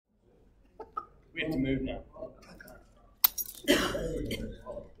We have to move now.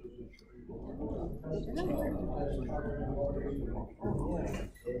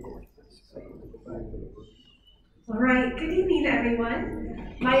 All right, good evening,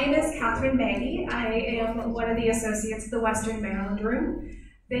 everyone. My name is Catherine Maggie. I am one of the associates of the Western Maryland Room.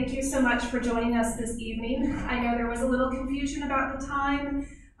 Thank you so much for joining us this evening. I know there was a little confusion about the time.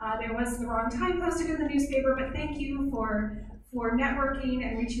 There was the wrong time posted in the newspaper, but thank you for networking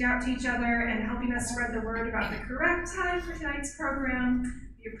and reaching out to each other and helping us spread the word about the correct time for tonight's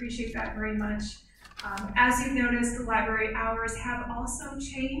program. We appreciate that very much. As you've noticed, the library hours have also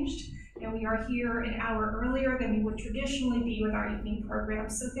changed, and we are here an hour earlier than we would traditionally be with our evening program.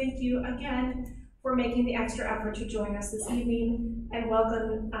 So thank you again for making the extra effort to join us this evening, and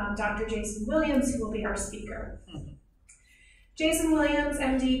welcome Dr. Jason Williams, who will be our speaker. Jason Williams,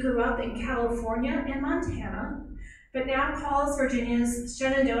 MD, grew up in California and Montana, but now calls Virginia's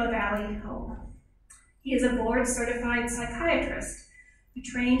Shenandoah Valley home. He is a board-certified psychiatrist who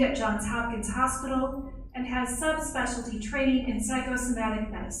trained at Johns Hopkins Hospital and has subspecialty training in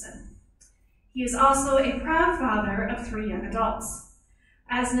psychosomatic medicine. He is also a proud father of 3 young adults.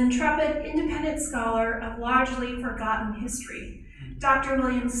 As an intrepid, independent scholar of largely forgotten history, Dr.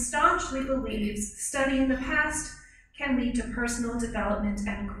 Williams staunchly believes studying the past can lead to personal development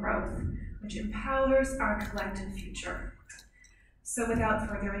and growth, which empowers our collective future. So without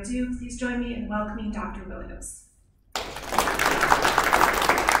further ado, please join me in welcoming Dr. Williams. Thank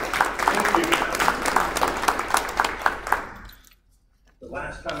you. The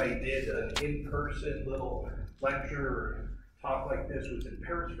last time I did an in-person little lecture or talk like this was in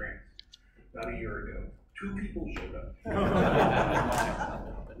Paris, France, about a year ago. 2 people showed up.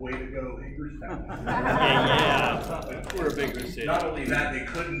 Way to go, Hagerstown. Yeah. We're a bigger city. Not only that, they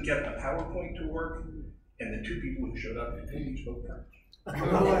couldn't get the PowerPoint to work, and the 2 people who showed up only spoke French.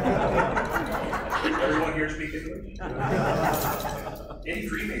 Everyone here speak English? Any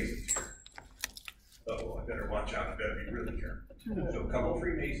Freemasons here? Uh-oh, I better watch out. I better be really careful. So a couple of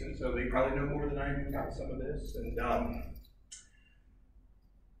Freemasons, so they probably know more than I do about some of this. And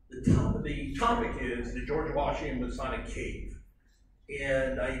the topic is the George Washington Masonic Cave.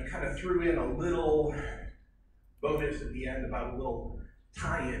 And I kind of threw in a little bonus at the end about a little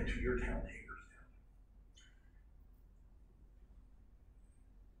tie-in to your town, Hagerstown.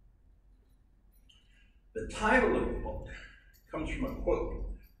 The title of the book comes from a quote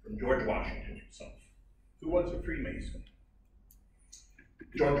from George Washington himself, who was a Freemason.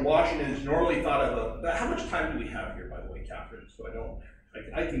 George Washington is normally thought of how much time do we have here, by the way, Catherine, so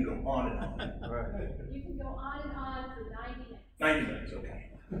I can go on and on. You can go on and on for 90 minutes. 90 minutes, okay.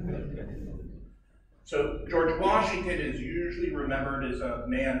 So George Washington is usually remembered as a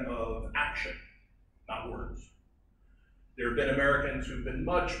man of action, not words. There have been Americans who've been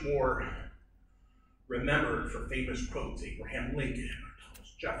much more remembered for famous quotes, Abraham Lincoln, or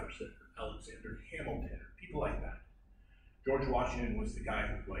Thomas Jefferson, or Alexander Hamilton, or people like that. George Washington was the guy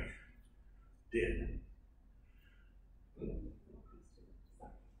who, did.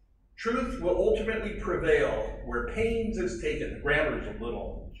 Truth will ultimately prevail where pains is taken. The grammar is a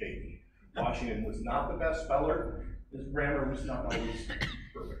little shaky. Washington was not the best speller. His grammar was not always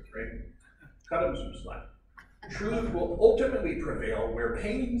perfect, right? Cut him some slack. Truth will ultimately prevail where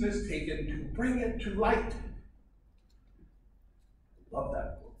pains is taken to bring it to light. Love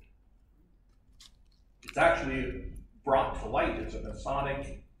that quote. It's actually brought to light. It's a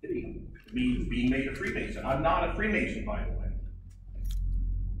Masonic idiom. It means being made a Freemason. I'm not a Freemason, by the way.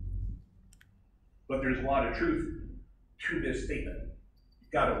 But there's a lot of truth to this statement.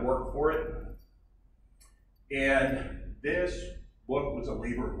 You've got to work for it. And this book was a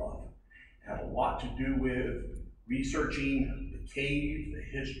labor of love. It had a lot to do with researching the cave, the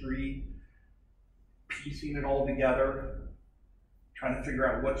history, piecing it all together, trying to figure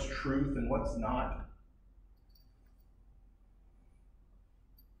out what's truth and what's not.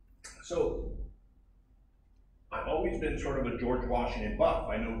 So, I've always been sort of a George Washington buff.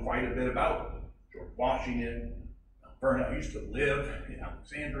 I know quite a bit about George Washington, Mount Vernon. I used to live in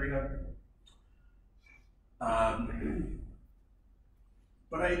Alexandria.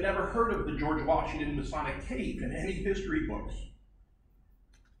 But I had never heard of the George Washington Masonic Cave in any history books.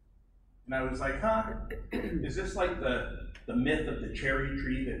 And I was like, is this like the myth of the cherry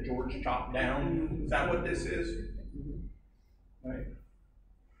tree that George chopped down? Is that what this is? Right?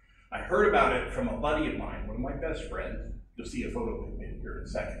 I heard about it from a buddy of mine, one of my best friends. You'll see a photo of him here in a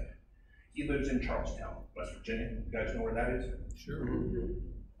second. He lives in Charlestown, West Virginia. You guys know where that is? Sure.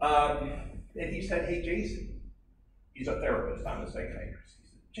 And he said, hey, Jason, he's a therapist, I'm a psychiatrist. He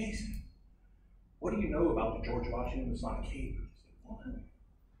said, Jason, what do you know about the George Washington Masonic Cave? I said, what?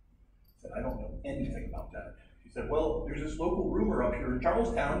 I said, I don't know He said, well, there's this local rumor up here in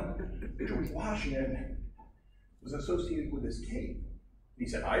Charlestown that George Washington was associated with this cave. He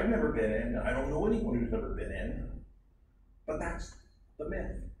said, I've never been in, I don't know anyone who's ever been in, but that's the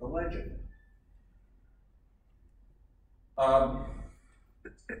myth, the legend.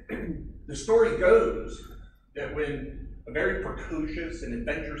 The story goes that when a very precocious and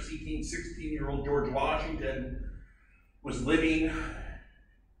adventure-seeking 16-year-old George Washington was living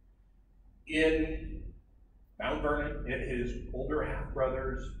in Mount Vernon at his older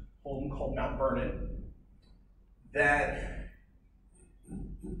half-brother's home called Mount Vernon, that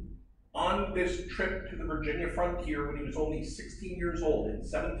on this trip to the Virginia frontier when he was only 16 years old in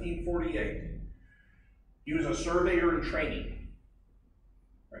 1748, he was a surveyor in training.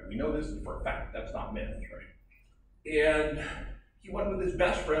 Right? We know this for a fact, that's not myth, right? And he went with his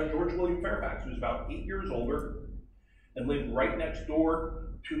best friend, George William Fairfax, who was about 8 years older, and lived right next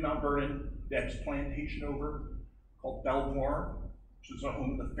door to Mount Vernon, next plantation over, called Belvoir, which is the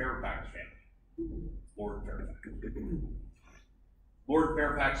home of the Fairfax family, Lord Fairfax. Lord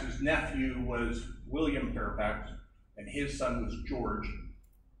Fairfax's nephew was William Fairfax, and his son was George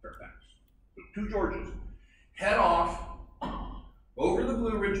Fairfax. So two Georges head off over the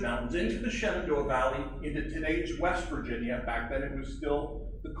Blue Ridge Mountains into the Shenandoah Valley into today's West Virginia. Back then it was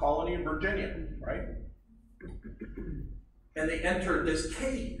still the colony of Virginia, right? And they entered this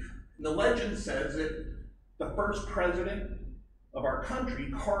cave. And the legend says that the first president of our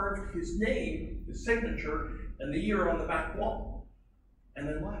country carved his name, his signature, and the year on the back wall, and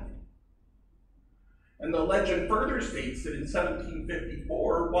then left. And the legend further states that in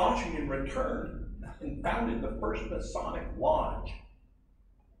 1754, Washington returned and founded the first Masonic lodge.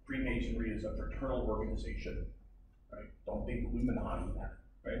 Freemasonry is a fraternal organization, right? Don't think Illuminati that,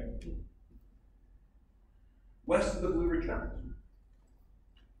 right? West of the Blue Ridge Mountains.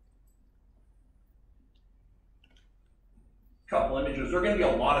 Couple images. There are going to be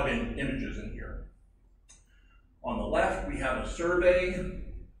a lot of images in here. On the left, we have a survey.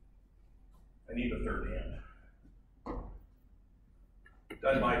 I need a third hand.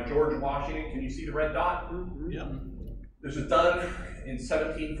 Done by George Washington. Can you see the red dot? Mm-hmm. Yeah. This was done in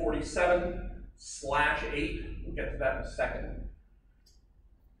 1747/8. We'll get to that in a second.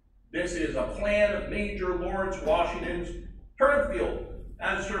 This is a plan of Major Lawrence Washington's turnip field,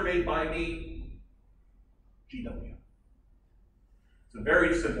 as surveyed by me, GW. It's a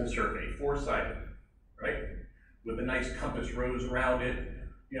very simple survey, four-sided, right? With a nice compass rose around it,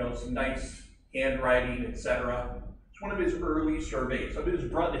 you know, some nice handwriting, etc. It's one of his early surveys. Of his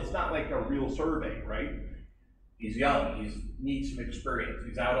brother, it's not like a real survey, right? He's young, he needs some experience.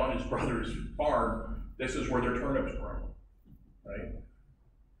 He's out on his brother's farm. This is where their turnips grow, right?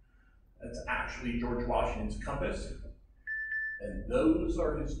 That's actually George Washington's compass. And those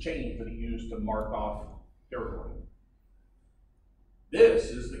are his chains that he used to mark off territory.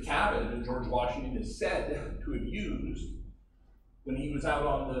 This is the cabin that George Washington is said to have used when he was out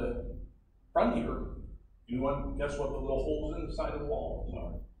on the frontier. Anyone guess what the little holes in the side of the walls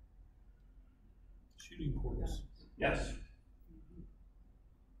are? Shooting quarters. Yes.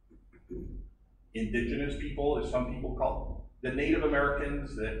 Indigenous people, as some people call them. The Native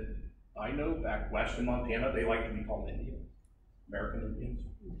Americans that I know back west in Montana, they like to be called Indians. American Indians.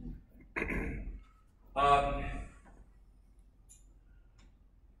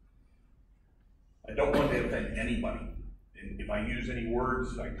 I don't want to offend anybody. And if I use any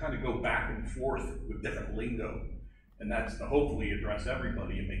words, I kind of go back and forth with different lingo. And that's to hopefully address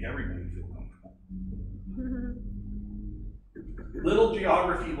everybody and make everybody feel comfortable. Little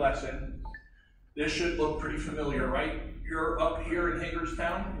geography lesson. This should look pretty familiar, right? You're up here in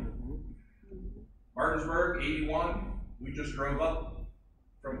Hagerstown. Martinsburg, 81. We just drove up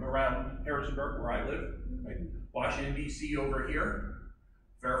from around Harrisonburg, where I live. Right? Washington, D.C. over here.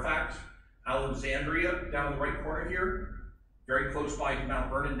 Fairfax. Alexandria, down in the right corner here. Very close by to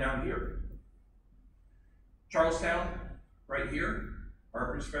Mount Vernon down here. Charlestown, right here.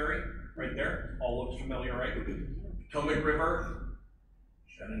 Harper's Ferry, right there. All looks familiar, right? Potomac River,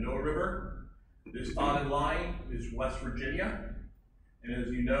 Shenandoah River. This dotted line is West Virginia. And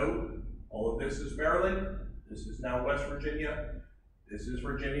as you know, all of this is Maryland. This is now West Virginia. This is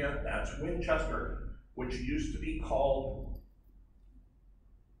Virginia. That's Winchester, which used to be called,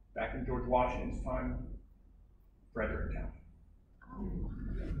 back in George Washington's time, Fredericktown,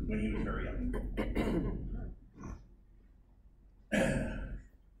 when he was very young.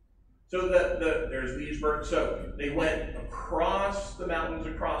 So there's Leesburg. So they went across the mountains,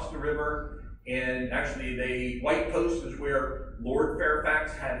 across the river, and actually White Post is where Lord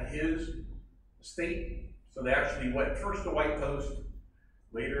Fairfax had his estate. So they actually went first to White Post.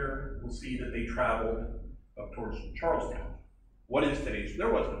 Later, we'll see that they traveled up towards Charlestown. What is today's?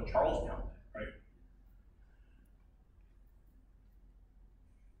 There was no Charlestown, right?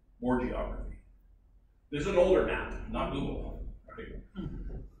 More geography. This is an older map, not Google, right?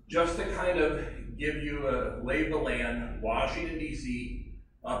 Just to kind of give you a lay of the land, Washington, D.C.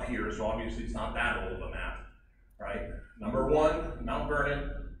 up here, so obviously it's not that old of a map, right? Number 1, Mount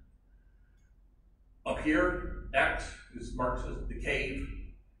Vernon. Up here, X is marks as the cave.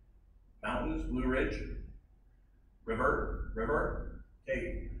 Mountains, Blue Ridge. River,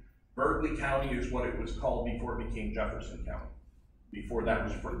 cave. Berkeley County is what it was called before it became Jefferson County. Before that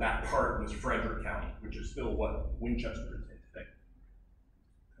was for that part was Frederick County, which is still what Winchester is in today.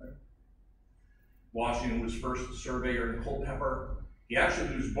 Okay. Washington was first a surveyor in Culpeper. He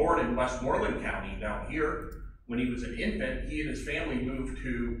actually was born in Westmoreland County down here. When he was an infant, he and his family moved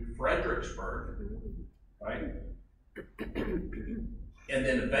to Fredericksburg, right? And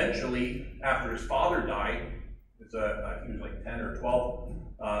then eventually, after his father died, he was like 10 or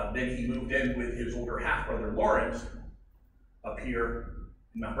 12, then he moved in with his older half-brother Lawrence up here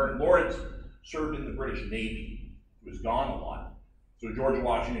in Mount Vernon. Lawrence served in the British Navy. He was gone a lot. So George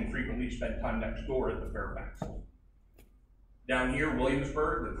Washington frequently spent time next door at the Fairfax. Down here,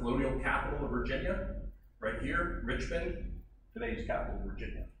 Williamsburg, the colonial capital of Virginia. Right here, Richmond, today's capital of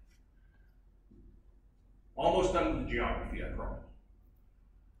Virginia. Almost done with the geography, I promise.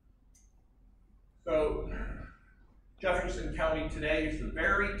 So, Jefferson County today is the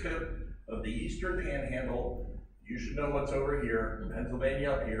very tip of the eastern panhandle. You should know what's over here.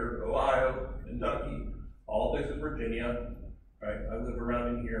 Pennsylvania up here, Ohio, Kentucky, all this is Virginia. Right, I live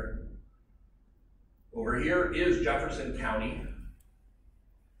around in here. Over here is Jefferson County.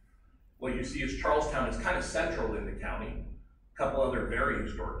 What you see is Charlestown is kind of central in the county. A couple other very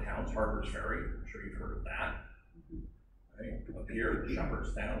historic towns, Harper's Ferry, I'm sure you've heard of that. Right, up here,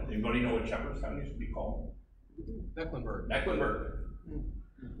 Shepherdstown. Anybody know what Shepherdstown used to be called? Mecklenburg. Mecklenburg.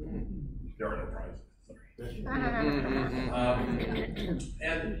 There are no prizes, sorry.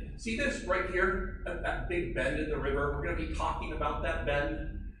 And see this right here, that big bend in the river? We're going to be talking about that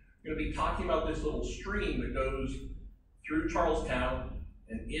bend. We're going to be talking about this little stream that goes through Charlestown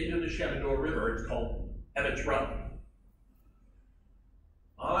and into the Shenandoah River. It's called Ebbets Run.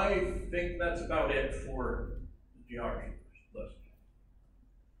 I think that's about it for the geography list.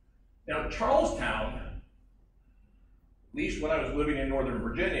 Now, Charlestown, at least when I was living in Northern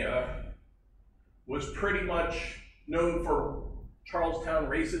Virginia, was pretty much known for Charlestown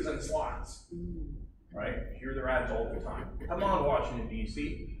races and slots. Right? Hear their ads all the time. Come on, Washington,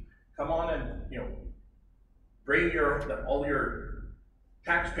 D.C. Come on and, bring all your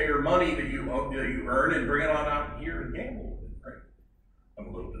taxpayer money that you earn and bring it on out here and gamble with it, right? I'm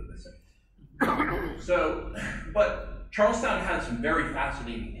a little bit of the same. So, but Charlestown has some very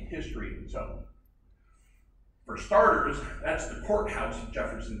fascinating history of its own. For starters, that's the courthouse of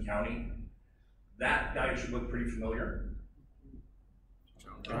Jefferson County. That guy should look pretty familiar.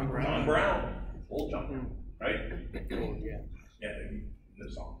 John Brown. Old John, right? Oh, yeah. Yeah, the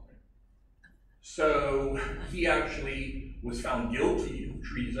song. Right? So he actually was found guilty of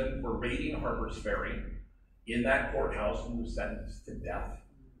treason for raiding Harper's Ferry in that courthouse and was sentenced to death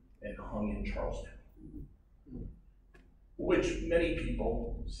and hung in Charlestown, which many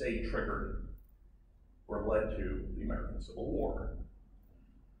people say triggered or led to the American Civil War.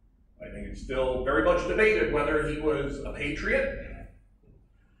 I think it's still very much debated whether he was a patriot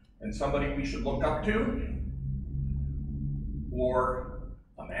and somebody we should look up to, or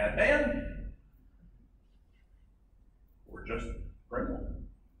a madman, or just a criminal.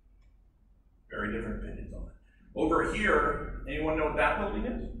 Very different opinions on it. Over here, anyone know what that building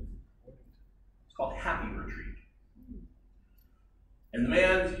is? It's called Happy Retreat. And the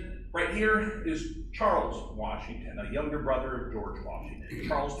man right here is Charles Washington, a younger brother of George Washington.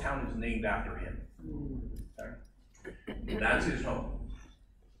 Charlestown is named after him. Okay? That's his home.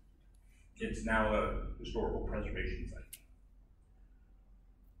 It's now a historical preservation site.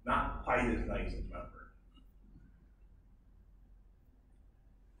 Not quite as nice as Mount Vernon.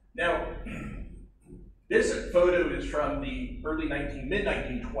 Now, this photo is from the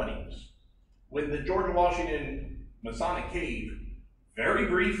mid-1920s, when the George Washington Masonic Cave, very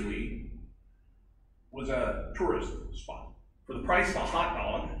briefly, was a tourist spot. For the price of a hot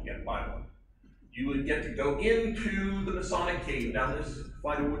dog, you had to buy one, you would get to go into the Masonic Cave, down this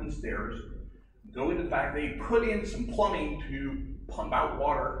flight of wooden stairs, go into the back. They put in some plumbing to pump out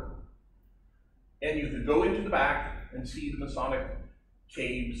water, and you could go into the back and see the Masonic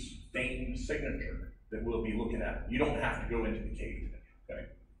Cave's famed signature that we'll be looking at. You don't have to go into the cave today,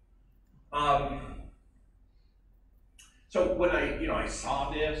 okay? So when I saw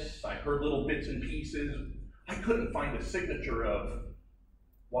this, I heard little bits and pieces. I couldn't find a signature of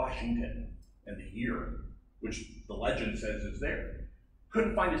Washington and the year, which the legend says is there.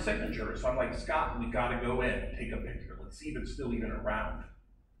 Couldn't find a signature, so I'm like, Scott, we gotta go in and take a picture. Let's see if it's still even around.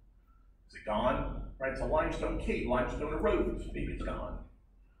 Is it gone? Right, it's a limestone cave, limestone erodes, maybe it's gone.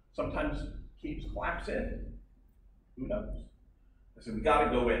 Sometimes caves collapse in, who knows? I said, we gotta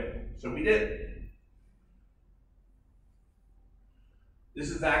go in, so we did. This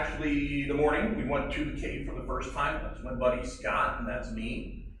is actually the morning we went to the cave for the first time. That's my buddy Scott, and that's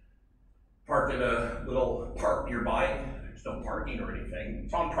me. Parked at a little park nearby. There's no parking or anything.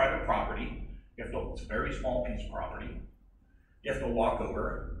 It's on private property. It's a very small piece of property. You have to walk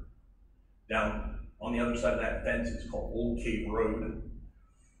over. Down on the other side of that fence, it's called Old Cave Road.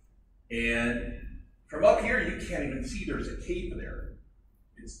 And from up here, you can't even see there's a cave there.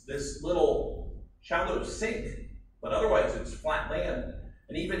 It's this little shallow sink, but otherwise it's flat land.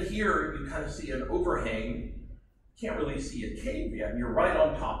 And even here, you kind of see an overhang. You can't really see a cave yet, and you're right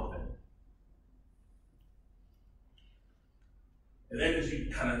on top of it. And then as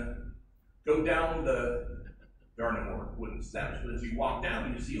you kind of go down there are no more wooden steps, but as you walk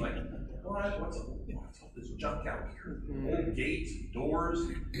down, you see like, what's all this junk out here? Old gates and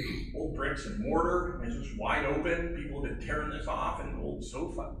doors, old bricks and mortar, and it's just wide open. People have been tearing this off, and an old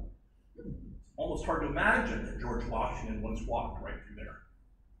sofa. It's almost hard to imagine that George Washington once walked right through there.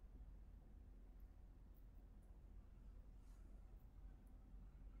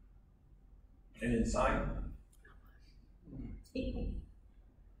 And inside,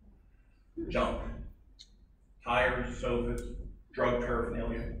 junk, tires, sofas, drug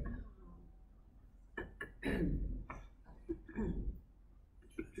paraphernalia.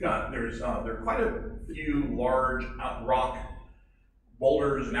 There are quite a few large rock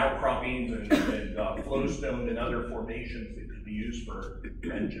boulders and outcroppings and flowstone and other formations that could be used for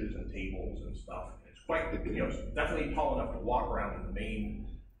benches and tables and stuff. It's quite, it's definitely tall enough to walk around in the main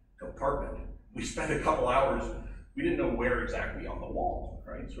compartment. We spent a couple hours, we didn't know where exactly on the wall,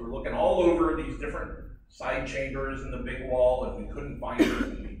 right? So we're looking all over these different side chambers in the big wall, and we couldn't find it,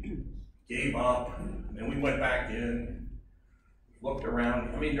 and we gave up, and then we went back in, looked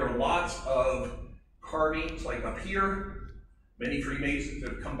around. I mean, there are lots of carvings, like up here. Many Freemasons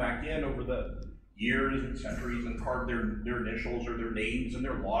have come back in over the years and centuries and carved their initials or their names and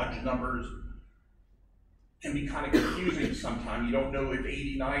their lodge numbers. Can be kind of confusing sometimes. You don't know if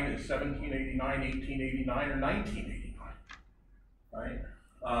 89 is 1789, 1889, or 1989, right?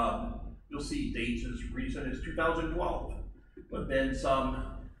 You'll see dates as recent as 2012, but then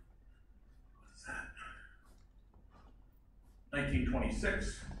some, what's that?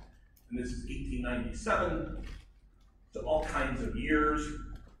 1926, and this is 1897. So all kinds of years,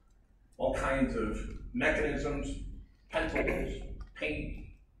 all kinds of mechanisms, pencils, paint,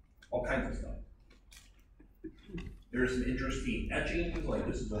 all kinds of stuff. There's some interesting etchings, like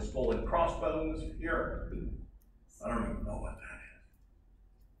this is a skull and crossbones here. I don't even know what that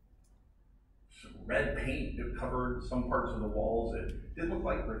is. Some red paint that covered some parts of the walls. It did look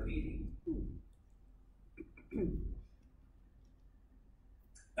like graffiti.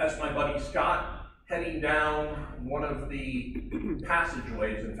 That's my buddy Scott heading down one of the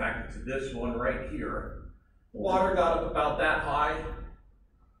passageways. In fact, it's this one right here. The water got up about that high.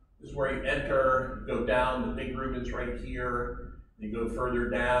 This is where you enter, go down, the big room is right here, you go further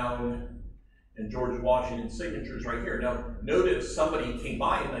down, and George Washington's signature is right here. Now, notice somebody came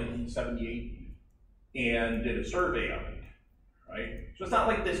by in 1978 and did a survey of it, right? So it's not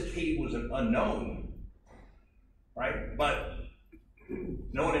like this cave was an unknown, right? But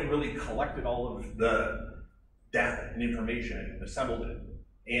no one had really collected all of the data and information and assembled it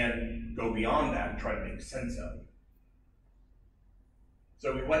and go beyond that and try to make sense of it.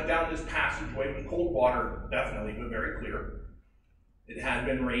 So we went down this passageway with cold water, definitely, but very clear. It had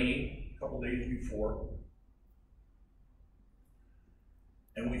been raining a couple days before.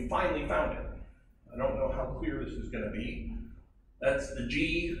 And we finally found it. I don't know how clear this is going to be. That's the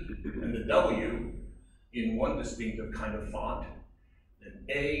G and the W in one distinctive kind of font. And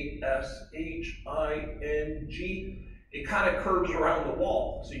A, S, H, I, N, G. It kind of curves around the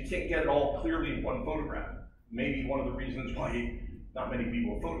wall, so you can't get it all clearly in one photograph. Maybe one of the reasons why not many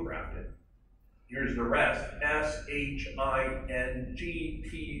people have photographed it. Here's the rest, S-H-I-N-G-T-O-N.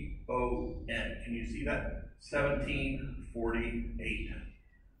 Can you see that? 1748.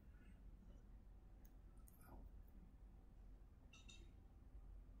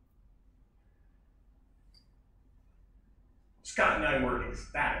 Scott and I were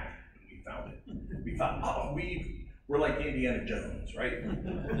ecstatic when we found it. We thought, oh, we're like Indiana Jones, right?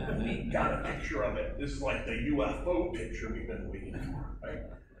 We got a picture of it. This is like the UFO picture we've been waiting for, right?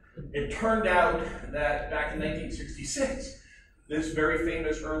 It turned out that back in 1966, this very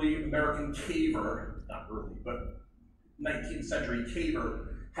famous early American caver, not early, but 19th century caver,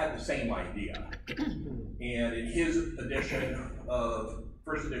 had the same idea. And in his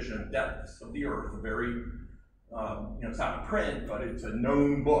first edition of Depths of the Earth, a very, it's not a print, but it's a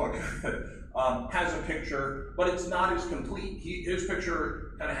known book, has a picture, but it's not as complete. His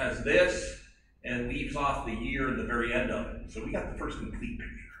picture kind of has this and leaves off the year in the very end of it. So we got the first complete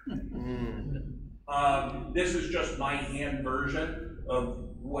picture. This is just my hand version of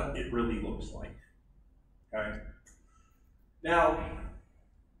what it really looks like. Okay. Now,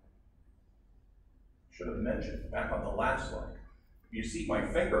 should have mentioned back on the last slide, you see my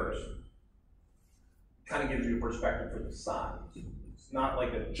fingers, kind of gives you a perspective for the size. It's not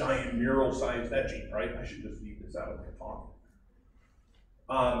like a giant mural-sized etching, right? I should just leave this out of the talk.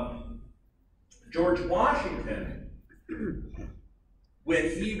 George Washington, when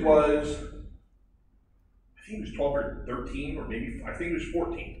he was, I think he was 12 or 13, or maybe, I think he was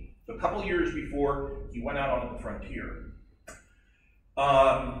 14. So a couple years before he went out onto the frontier.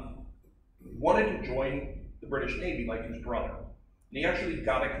 Wanted to join the British Navy like his brother. And he actually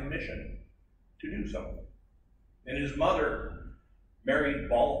got a commission to do so. And his mother, Mary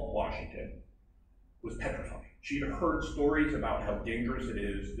Ball Washington, was petrified. She'd heard stories about how dangerous it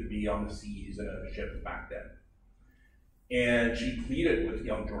is to be on the seas in a ship back then. And she pleaded with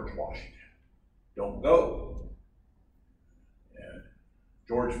young George Washington, don't go. And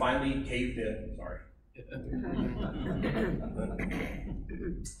George finally caved in, sorry.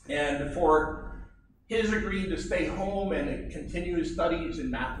 And for his agreeing to stay home and continue his studies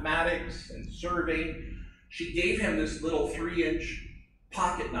in mathematics and surveying, she gave him this little 3-inch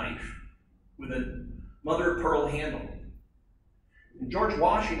pocket knife with a mother of pearl handle. And George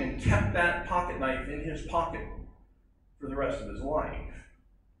Washington kept that pocket knife in his pocket for the rest of his life.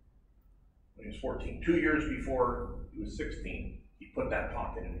 When he was 14, 2 years before he was 16, he put that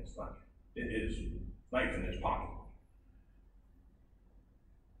pocket in his knife in his pocket.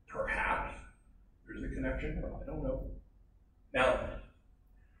 Perhaps there's a connection, I don't know. Now,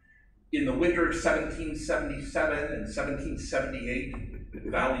 in the winter of 1777 and 1778, at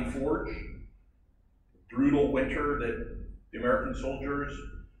Valley Forge, brutal winter that the American soldiers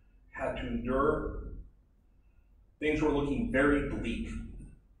had to endure, things were looking very bleak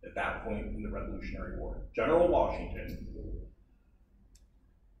at that point in the Revolutionary War. General Washington,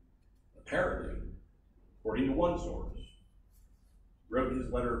 apparently, according to one source, wrote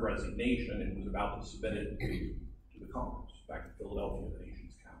his letter of resignation and was about to submit it to the Congress back in Philadelphia, the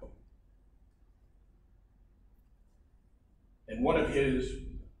nation's capital. And one of his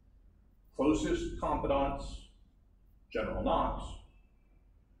closest confidants, General Knox,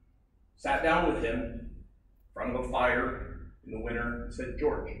 sat down with him in front of a fire in the winter and said,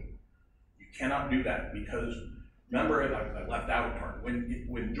 George, you cannot do that because, remember, I left out a part,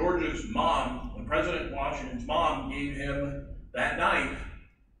 when George's mom, when President Washington's mom gave him that knife,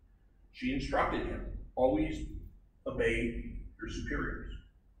 she instructed him, always obey your superiors.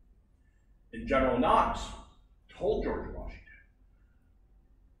 And General Knox told George Washington,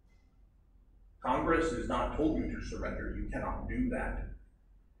 Congress has not told you to surrender. You cannot do that.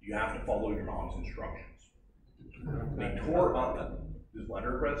 You have to follow your mom's instructions. They tore up his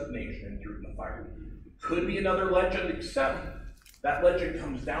letter of resignation and threw it in the fire. Could be another legend, except that legend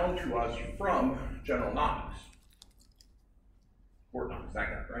comes down to us from General Knox. Fort Knox, that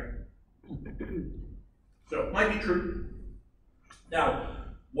guy, right? So it might be true. Now,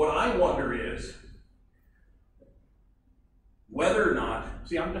 what I wonder is whether or not,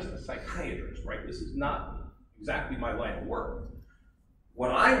 see, I'm just a psychiatrist, right? This is not exactly my line of work.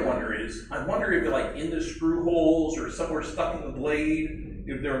 What I wonder is, I wonder if like in the screw holes or somewhere stuck in the blade,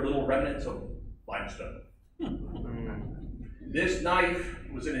 if there are little remnants of limestone. This knife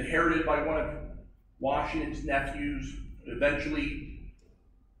was inherited by one of Washington's nephews, eventually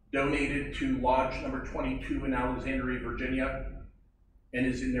donated to Lodge number 22 in Alexandria, Virginia, and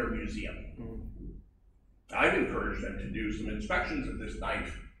is in their museum. I've encouraged them to do some inspections of this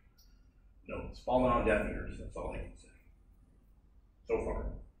knife. No, it's fallen on deaf ears, that's all I can say. So far.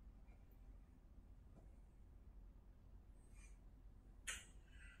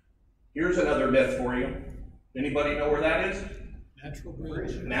 Here's another myth for you. Anybody know where that is? Natural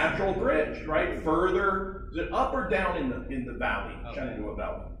bridge. Natural bridge, right? Further, is it up or down in the valley? Shenandoah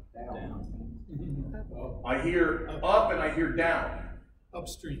Valley. Down. I hear up and I hear down.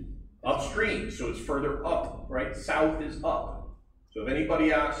 Upstream. Upstream, so it's further up, right? South is up. So if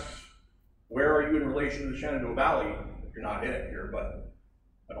anybody asks, where are you in relation to the Shenandoah Valley? You're not in it here, but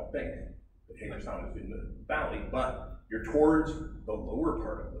I don't think that Hagerstown is in the valley, but You're towards the lower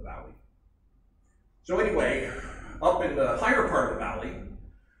part of the valley. So anyway, up in the higher part of the valley,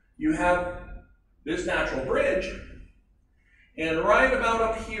 you have this natural bridge, and right about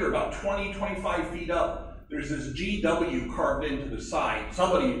up here, about 20, 25 feet up, there's this GW carved into the side.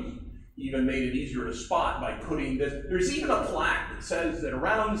 Somebody even made it easier to spot by putting this. There's even a plaque that says that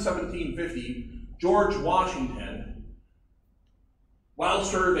around 1750, George Washington, while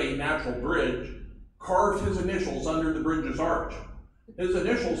surveying Natural Bridge, carved his initials under the bridge's arch. His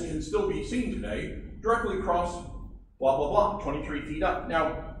initials can still be seen today, directly across blah, blah, blah, 23 feet up.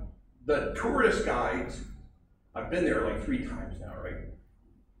 Now, the tourist guides, I've been there like 3 times now, right?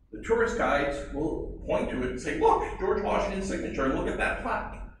 The tourist guides will point to it and say, look, George Washington's signature, and look at that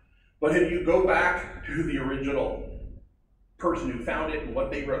plaque. But if you go back to the original person who found it and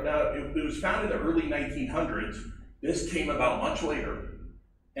what they wrote, now it was found in the early 1900s. This came about much later.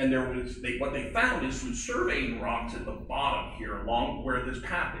 And there was, what they found is some surveying rocks at the bottom here along where this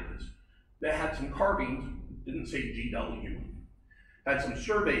path is that had some carvings, didn't say GW, had some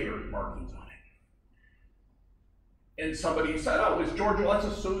surveyor markings on it. And somebody said, oh, it's George, let's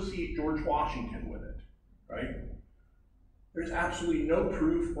associate George Washington with it, right? There's absolutely no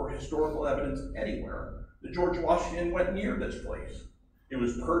proof or historical evidence anywhere that George Washington went near this place. It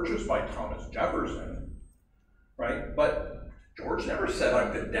was purchased by Thomas Jefferson, right? But George never said,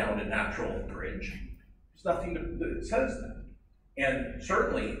 I've been down to Natural Bridge. There's nothing that says that. And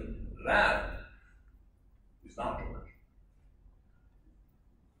certainly that is not George.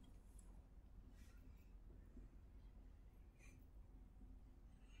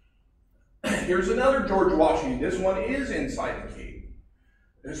 Here's another George Washington. This one is inside a cave.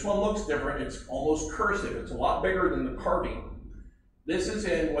 This one looks different. It's almost cursive. It's a lot bigger than the carving. This is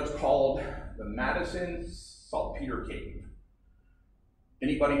in what's called the Madison Saltpeter Cave.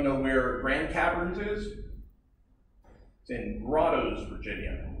 Anybody know where Grand Caverns is? It's in Grottoes,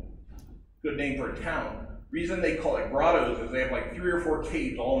 Virginia. Good name for a town. Reason they call it Grottoes is they have like 3 or 4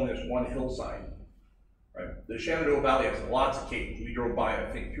 caves all in this one hillside. Right? The Shenandoah Valley has lots of caves. We drove by,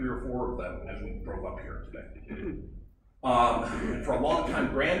 I think, 3 or 4 of them as we drove up here today. And for a long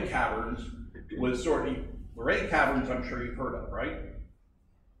time, Grand Caverns was sort of, Luray Caverns I'm sure you've heard of, right?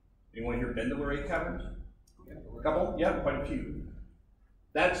 Anyone here been to Luray Caverns? A couple? Yeah, quite a few.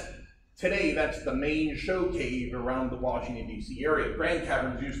 Today, that's the main show cave around the Washington, D.C. area. Grand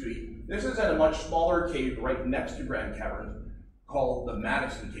Caverns used to be. This is in a much smaller cave right next to Grand Caverns called the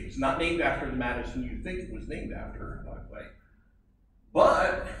Madison Cave. It's not named after the Madison you think it was named after, by the way.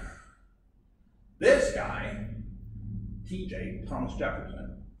 But this guy, TJ, Thomas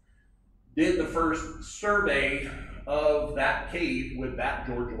Jefferson, did the first survey of that cave with that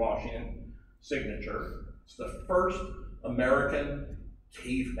George Washington signature. It's the first American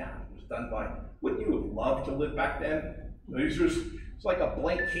cave map. It was done by, wouldn't you have loved to live back then? It's like a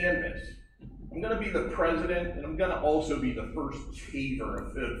blank canvas. I'm going to be the president, and I'm going to also be the first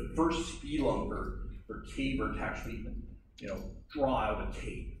caver, the first spelunker, or caver to actually, draw out a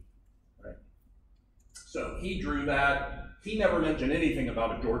cave, right? So he drew that. He never mentioned anything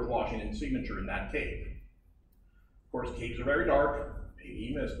about a George Washington signature in that cave. Of course, caves are very dark. Maybe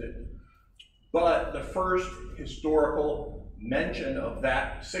he missed it. But the first historical mention of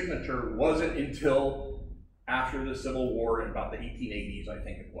that signature wasn't until after the Civil War in about the 1880s, I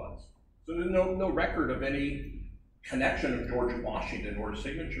think it was. So there's no record of any connection of George Washington or a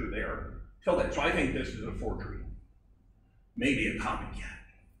signature there till then. So I think this is a forgery. Maybe a copycat.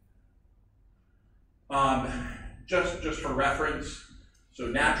 Just for reference, so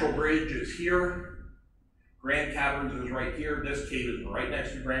Natural Bridge is here. Grand Caverns is right here. This cave is right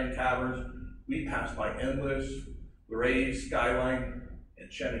next to Grand Caverns. We passed by Endless, Luray, Skyline,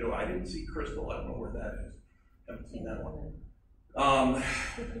 and Shenandoah. I didn't see Crystal. I don't know where that is. Haven't seen that one.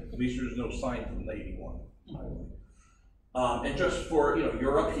 At least there's no sign from the 81. And just for,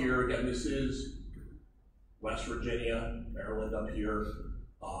 you're up here, again, this is West Virginia, Maryland up here.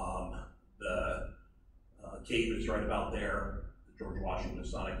 The cave is right about there, the George Washington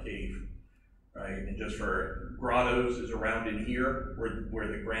Masonic Cave, right? And just for Grottoes is around in here, where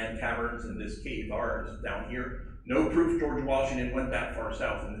the Grand Caverns and this cave are, is down here. No proof George Washington went that far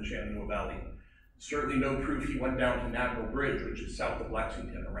south in the Shenandoah Valley. Certainly no proof he went down to Natural Bridge, which is south of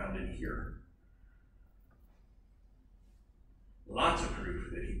Lexington, around in here. Lots of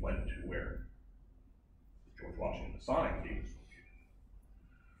proof that he went to where the George Washington Masonic Cave is located.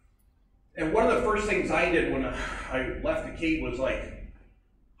 And one of the first things I did when I left the cave was like,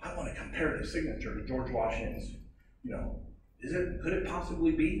 I want to compare the signature to George Washington's. Could it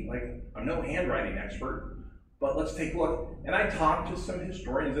possibly be? Like, I'm no handwriting expert, but let's take a look. And I talked to some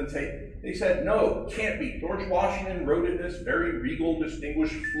historians and say, They said, no, can't be. George Washington wrote in this very regal,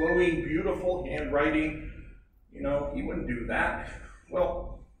 distinguished, flowing, beautiful handwriting. You know, he wouldn't do that.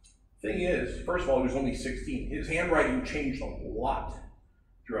 Well, thing is, first of all, he was only 16. His handwriting changed a lot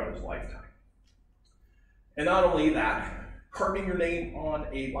throughout his lifetime. And not only that, carving your name on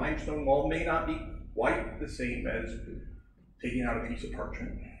a limestone wall may not be quite the same as taking out a piece of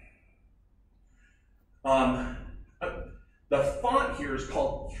parchment. The font here is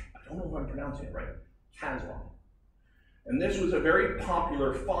called, I don't know if I'm pronouncing it right, Caslon. And this was a very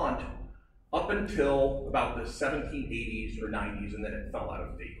popular font up until about the 1780s or 90s, and then it fell out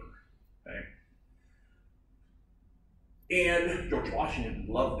of favor. Okay? And George Washington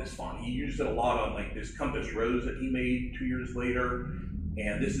loved this font. He used it a lot on like this compass rose that he made 2 years later.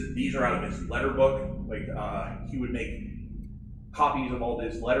 And these are out of his letter book. Like he would make copies of all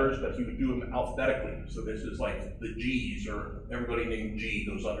his letters, but he would do them alphabetically. So this is like the G's, or everybody named G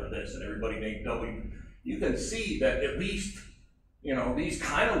goes under this, and everybody named W. You can see that at least, you know, these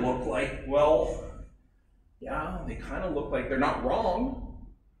kind of look like, well, yeah, they kind of look like they're not wrong.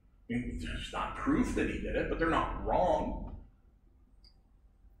 I mean, there's not proof that he did it, but they're not wrong.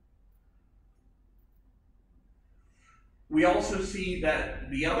 We also see that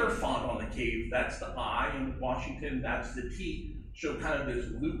the other font on the cave, that's the I in Washington, that's the T, show kind of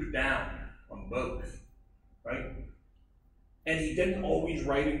this loop down on both, right? And he didn't always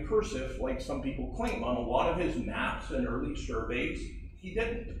write in cursive like some people claim. On a lot of his maps and early surveys, he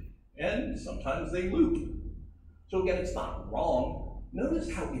didn't. And sometimes they loop. So again, it's not wrong.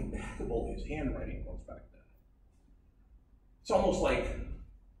 Notice how impeccable his handwriting was back then. It's almost like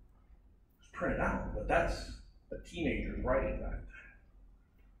it's printed out, but that's a teenager's writing back then.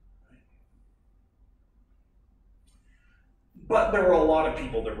 But there were a lot of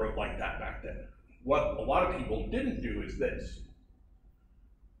people that wrote like that back then. What a lot of people didn't do is this: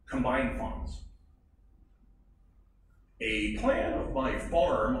 combine fonts. A plan of my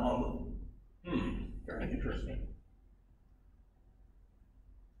farm on the, very interesting.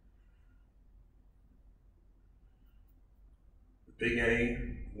 The big A,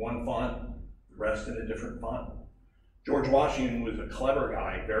 one font, the rest in a different font. George Washington was a clever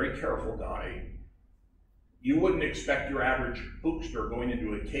guy, very careful guy. You wouldn't expect your average bookster going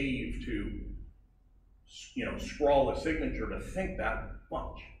into a cave to, you know, scrawl a signature to think that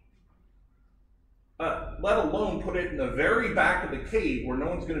much. Let alone put it in the very back of the cave where no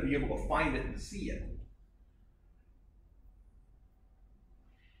one's going to be able to find it and see it.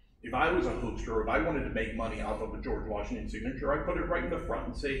 If I was a hookster, or if I wanted to make money off of a George Washington signature, I'd put it right in the front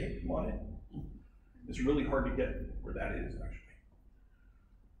and say, hey, come on in. It's really hard to get where that is, actually.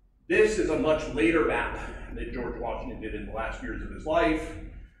 This is a much later map that George Washington did in the last years of his life.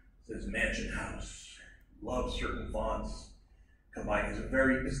 It says mansion house, loves certain fonts, combined.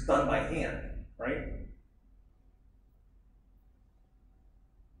 It's done by hand, right?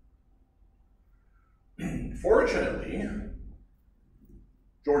 Fortunately,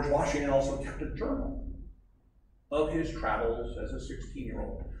 George Washington also kept a journal of his travels as a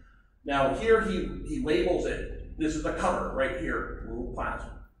 16-year-old. Now here he labels it, this is the cover right here, little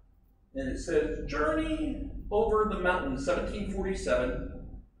plasma. And it says, Journey over the Mountains, 1747,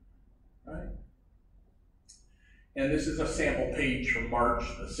 right? And this is a sample page from March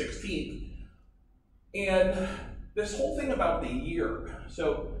the 16th. And this whole thing about the year,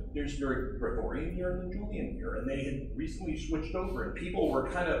 so there's the Gregorian year and the Julian year, and they had recently switched over, and people were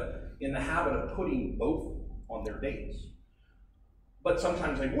kind of in the habit of putting both on their dates. But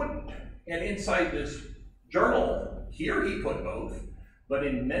sometimes they wouldn't. And inside this journal, here he put both, but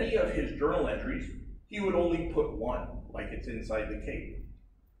in many of his journal entries, he would only put one, like it's inside the cave.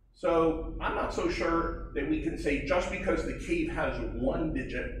 So I'm not so sure that we can say just because the cave has one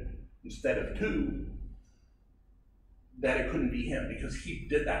digit instead of two, that it couldn't be him, because he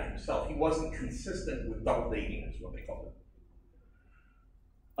did that himself. He wasn't consistent with double dating, is what they call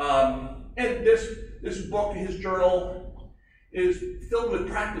it. And this book, his journal, is filled with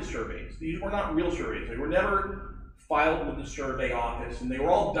practice surveys. These were not real surveys. They were never filed with the survey office, and they were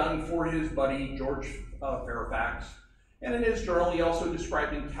all done for his buddy, George Fairfax. And in his journal, he also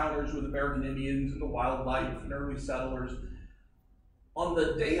described encounters with American Indians and the wildlife and early settlers. On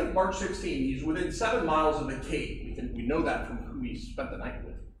the day of March 16, he's within 7 miles of the cave. We know that from who he spent the night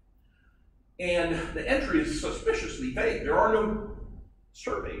with. And the entry is suspiciously vague. There are no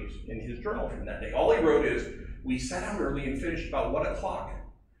surveys in his journal from that day. All he wrote is, we set out early and finished about 1 o'clock,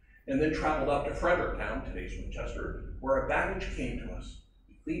 and then traveled up to Fredericktown, today's Winchester, where our baggage came to us.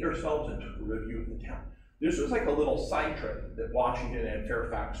 We cleaned ourselves and took a review of the town. This was like a little side trip that Washington and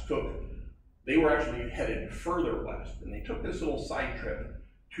Fairfax took. They were actually headed further west, and they took this little side trip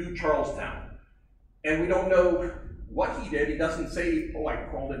to Charlestown. And we don't know what he did. He doesn't say, oh, I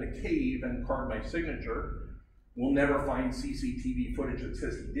crawled in a cave and carved my signature. We'll never find CCTV footage that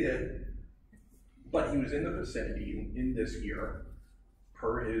says he did. But he was in the vicinity in this year,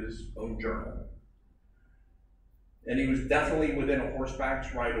 per his own journal. And he was definitely within a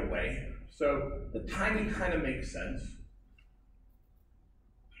horseback's ride away. So the timing kind of makes sense.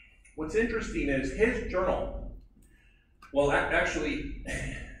 What's interesting is his journal, well, actually,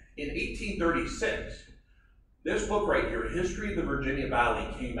 in 1836, this book right here, History of the Virginia Valley,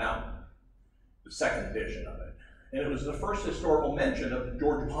 came out, the second edition of it. And it was the first historical mention of the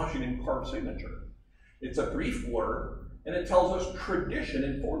George Washington carved signature. It's a brief order, and it tells us tradition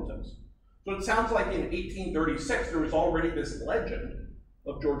informs us. So it sounds like in 1836, there was already this legend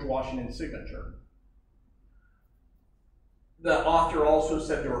of George Washington's signature. The author also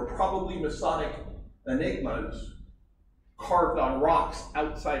said there were probably Masonic enigmas carved on rocks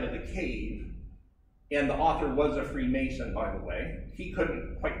outside of the cave, and the author was a Freemason, by the way. He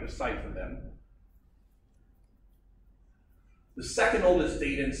couldn't quite decipher them. The second oldest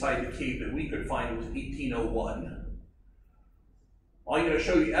date inside the cave that we could find was 1801. I'm going to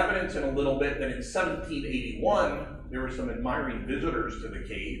show you evidence in a little bit that in 1781, there were some admiring visitors to the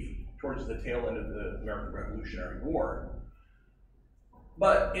cave towards the tail end of the American Revolutionary War.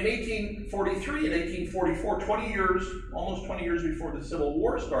 But in 1843 and 1844, almost 20 years before the Civil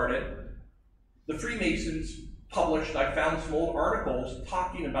War started, the Freemasons published, I found some old articles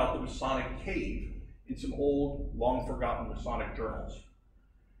talking about the Masonic cave in some old, long-forgotten Masonic journals.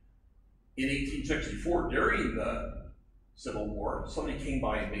 In 1864, during the Civil War, somebody came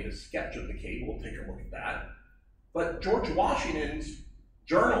by and made a sketch of the cave. We'll take a look at that. But George Washington's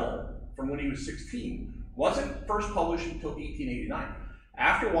journal from when he was 16 wasn't first published until 1889.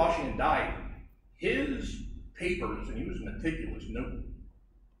 After Washington died, his papers, and he was a meticulous note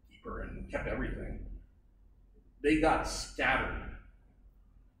keeper and kept everything, they got scattered.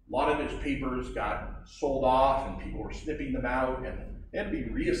 A lot of his papers got sold off and people were snipping them out, and they had to be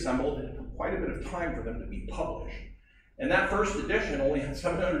reassembled, and it took quite a bit of time for them to be published. And that first edition only had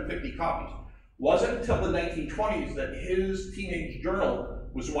 750 copies. It wasn't until the 1920s that his teenage journal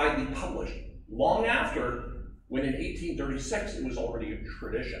was widely published, long after when in 1836 it was already a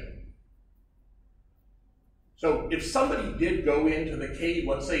tradition. So if somebody did go into the cave,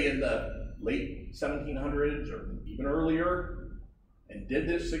 let's say in the late 1700s or even earlier, and did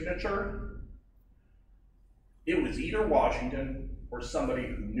this signature, it was either Washington or somebody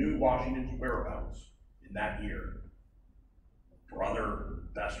who knew Washington's whereabouts in that year. Brother,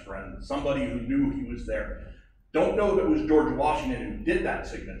 best friend, somebody who knew he was there. Don't know if it was George Washington who did that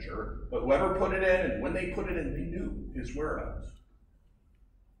signature, but whoever put it in, and when they put it in, they knew his whereabouts.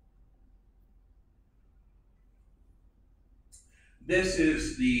 This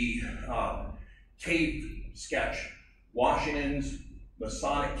is the cave sketch, Washington's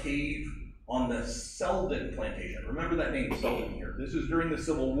Masonic cave on the Selden plantation. Remember that name, Selden, here. This is during the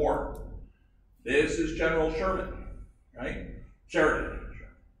Civil War. This is General Sherman, right? Sheridan.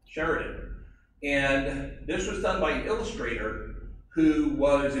 And this was done by an illustrator who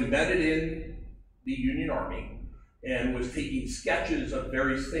was embedded in the Union Army and was taking sketches of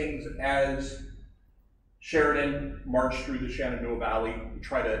various things as Sheridan marched through the Shenandoah Valley to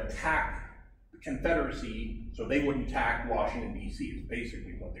try to attack the Confederacy so they wouldn't attack Washington, D.C. is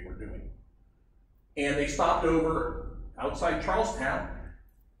basically what they were doing. And they stopped over outside Charlestown,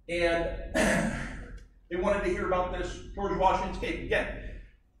 and they wanted to hear about this George Washington's cave again.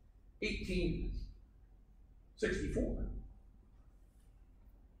 1864.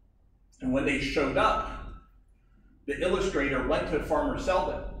 And when they showed up, the illustrator went to Farmer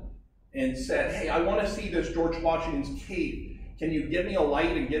Selden and said, hey, I want to see this George Washington's cave. Can you give me a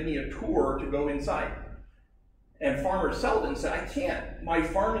light and give me a tour to go inside? And Farmer Selden said, I can't. My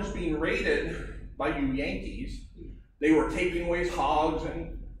farm is being raided by you Yankees. They were taking away his hogs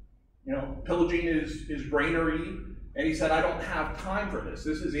and pillaging his granary. And he said, I don't have time for this.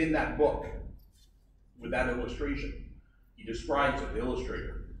 This is in that book with that illustration. He describes it, the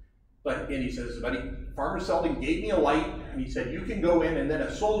illustrator. And he says, Farmer Selden gave me a light, and he said, you can go in, and then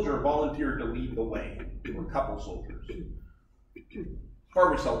a soldier volunteered to lead the way. There were a couple soldiers.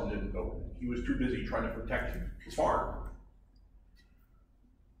 Farmer Selden didn't go in. He was too busy trying to protect his farm.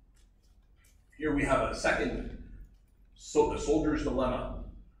 Here we have a second, the soldier's dilemma.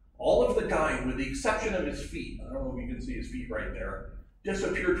 All of the guy, with the exception of his feet, I don't know if you can see his feet right there,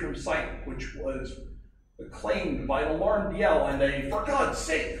 disappeared from sight, which was acclaimed by an alarmed yell and a, for God's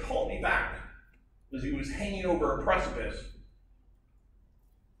sake, haul me back, as he was hanging over a precipice.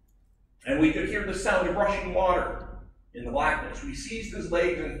 And we could hear the sound of rushing water. in the blackness. We seized his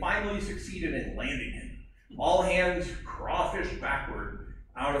legs and finally succeeded in landing him. All hands crawfished backward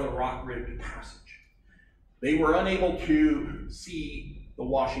out of the rock-ribbed passage. They were unable to see the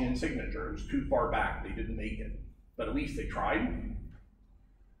Washington signature. It was too far back. They didn't make it. But at least they tried.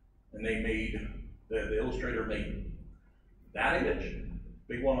 And they made, the illustrator made that image.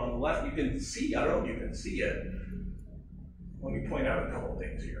 Big one on the left. You can see, I don't know if you can see it. Let me point out a couple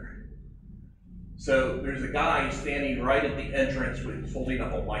things here. So there's a guy standing right at the entrance with holding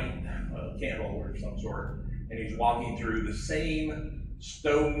up a light, a candle or some sort, and he's walking through. The same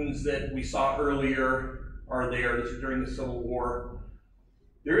stones that we saw earlier are there. This is during the Civil War.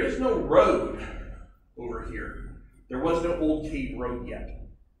 There is no road over here. There was no old cave road yet,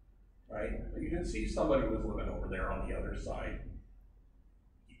 right? You can see somebody was living over there on the other side.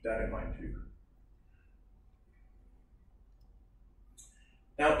 Keep that in mind too.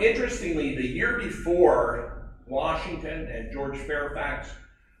 Now, interestingly, the year before Washington and George Fairfax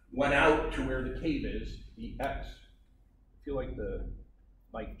went out to where the cave is, the X. I feel like the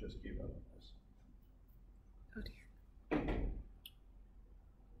mic just gave up on this. Oh dear.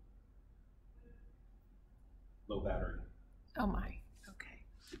 Low battery. Oh my. Okay.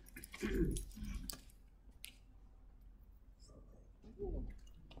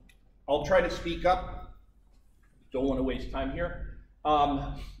 I'll try to speak up. Don't want to waste time here.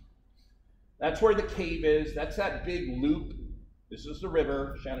 That's where the cave is. That's that big loop. This is the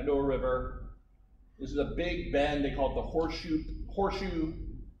river, Shenandoah River. This is a big bend. They call it the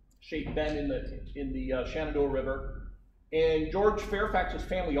horseshoe-shaped bend in the Shenandoah River. And George Fairfax's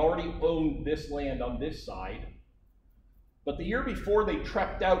family already owned this land on this side. But the year before they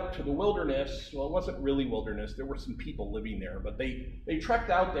trekked out to the wilderness, well, it wasn't really wilderness. There were some people living there, but they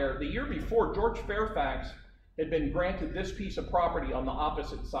trekked out there. The year before, George Fairfax had been granted this piece of property on the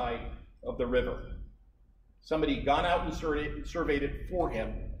opposite side of the river. Somebody had gone out and surveyed it for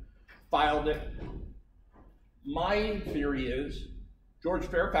him, filed it. My theory is George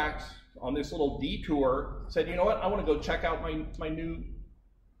Fairfax, on this little detour, said, you know what, I want to go check out my new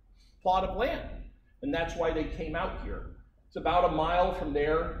plot of land. And that's why they came out here. It's about a mile from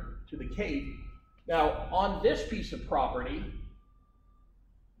there to the cave. Now, on this piece of property,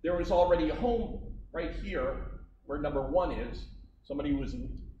 there was already a home right here where number 1 is.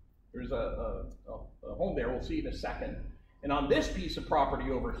 There's a home there, we'll see in a second. And on this piece of property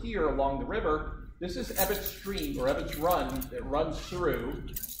over here along the river, this is Ebbets Stream, or Ebbets Run, that runs through,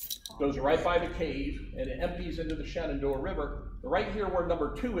 goes right by the cave, and it empties into the Shenandoah River. Right here where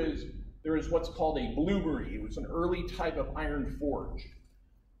number 2 is, there is what's called a bloomery. It was an early type of iron forge,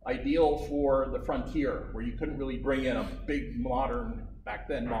 ideal for the frontier, where you couldn't really bring in a big modern, back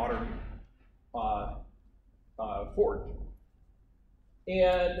then modern, forge.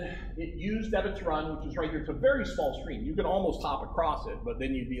 And it used Ebbets Run, which is right here. It's a very small stream. You can almost hop across it, but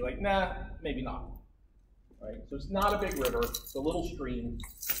then you'd be like, nah, maybe not. Right? So it's not a big river, it's a little stream,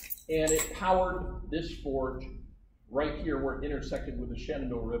 and it powered this forge right here where it intersected with the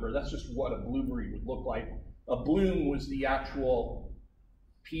Shenandoah River. That's just what a bloomery would look like. A bloom was the actual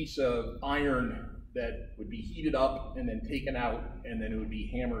piece of iron that would be heated up and then taken out, and then it would be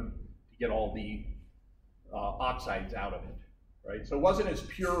hammered to get all the oxides out of it. Right? So it wasn't as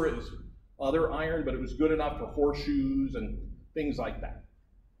pure as other iron, but it was good enough for horseshoes and things like that.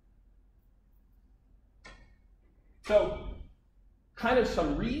 So, kind of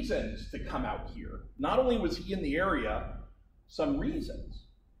some reasons to come out here. Not only was he in the area, some reasons,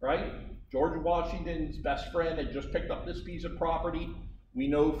 right? George Washington's best friend had just picked up this piece of property. We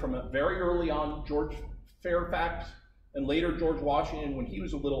know from very early on, George Fairfax and later George Washington, when he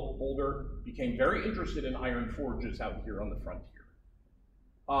was a little older, became very interested in iron forges out here on the frontier.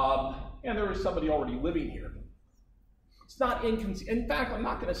 And there was somebody already living here. It's not inconceivable. In fact, I'm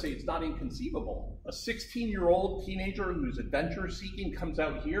not going to say it's not inconceivable. A 16-year-old teenager who's adventure-seeking comes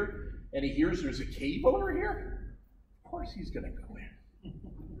out here, and he hears there's a cave owner here. Of course he's going to go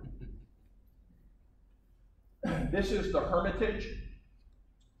in. This is the Hermitage.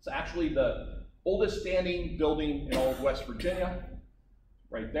 It's actually the oldest standing building in all of West Virginia,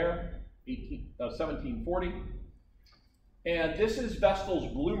 right there, 1740. And this is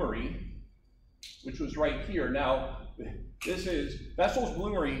Vestal's Bloomery, which was right here. Now, Vestal's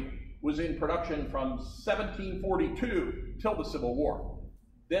Bloomery was in production from 1742 till the Civil War.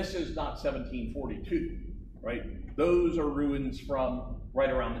 This is not 1742, right? Those are ruins from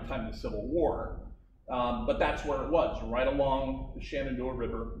right around the time of the Civil War. But that's where it was, right along the Shenandoah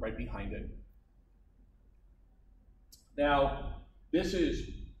River, right behind it. Now, this is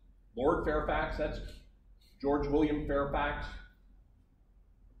Lord Fairfax. That's George William Fairfax.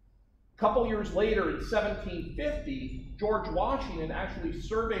 couple years later, in 1750, George Washington actually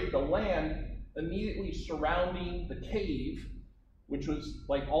surveyed the land immediately surrounding the cave, which was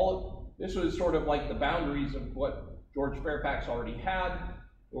like this was sort of like the boundaries of what George Fairfax already had.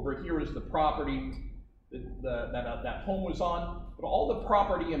 Over here is the property that home was on, but all the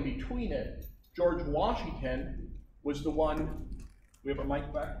property in between it, George Washington was the one. We have a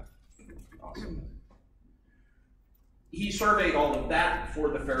mic back? Awesome. He surveyed all of that for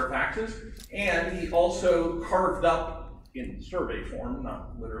the Fairfaxes, and he also carved up, in survey form,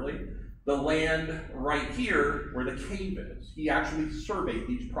 not literally, the land right here where the cave is. He actually surveyed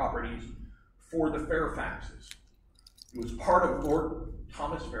these properties for the Fairfaxes. It was part of Lord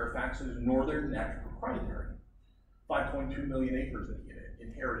Thomas Fairfax's Northern Neck Proprietary, 5.2 million acres that he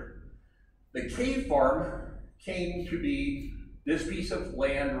inherited. The cave farm came to be this piece of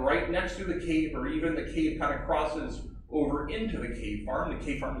land right next to the cave, or even the cave kind of crosses over into the cave farm. The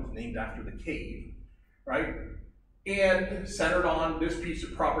cave farm is named after the cave, right? And centered on this piece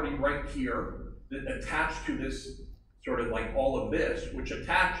of property right here, that attached to this, sort of like all of this, which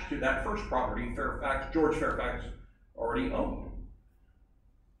attached to that first property George Fairfax already owned.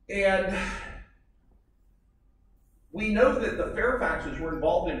 And we know that the Fairfaxes were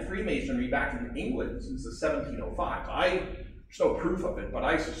involved in Freemasonry back in England since the 1705. There's no proof of it, but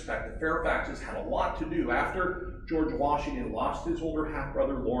I suspect the Fairfaxes had a lot to do after George Washington lost his older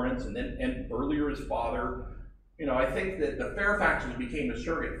half-brother Lawrence, and earlier his father. You know, I think that the Fairfaxes became a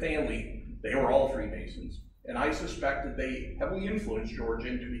surrogate family. They were all Freemasons, and I suspect that they heavily influenced George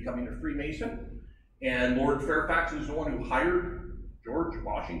into becoming a Freemason. And Lord Fairfax is the one who hired George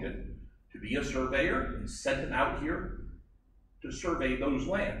Washington to be a surveyor and sent him out here to survey those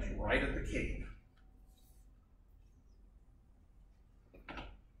lands right at the cave.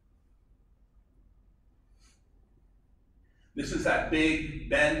 This is that big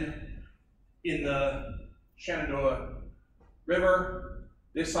bend in the Shenandoah River.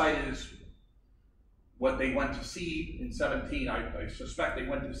 This side is what they went to sea in I suspect they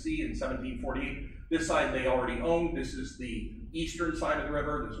went to sea in 1748. This side they already owned. This is the eastern side of the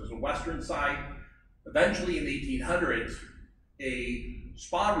river. This was the western side. Eventually in the 1800s, a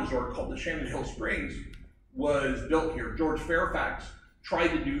spa resort called the Shenandoah Springs was built here. George Fairfax tried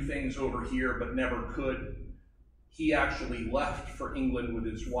to do things over here, but never could. He actually left for England with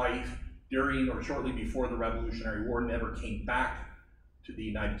his wife during or shortly before the Revolutionary War, never came back to the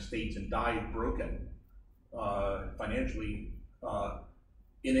United States, and died broken financially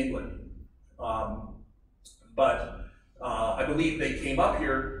in England. But I believe they came up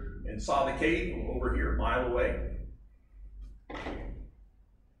here and saw the cave over here, a mile away.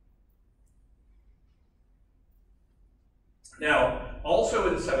 Now, also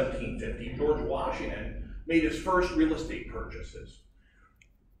in 1750, George Washington made his first real estate purchases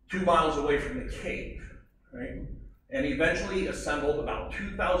 2 miles away from the cave, right? And he eventually assembled about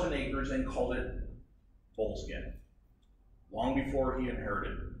 2,000 acres and called it Bullskin, long before he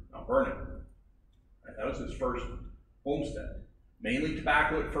inherited Mount Vernon. Right? That was his first homestead. Mainly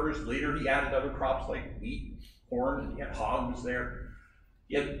tobacco at first. Later he added other crops like wheat, corn, and he had hogs there.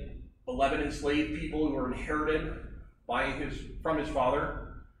 He had 11 enslaved people who were inherited from his father.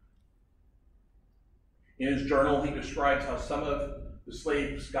 In his journal, he describes how some of the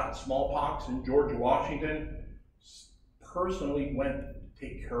slaves got smallpox, and George Washington personally went to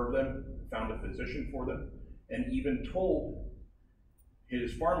take care of them, found a physician for them, and even told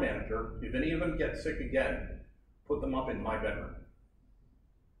his farm manager, if any of them get sick again, put them up in my bedroom.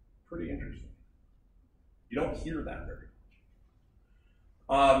 Pretty interesting. You don't hear that very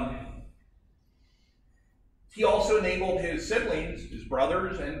much. He also enabled his siblings, his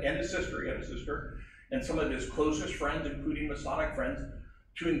brothers, and his sister, he had a sister, and some of his closest friends, including Masonic friends,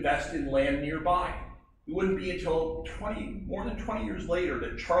 to invest in land nearby. It wouldn't be until more than 20 years later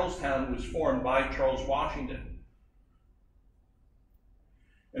that Charlestown was formed by Charles Washington.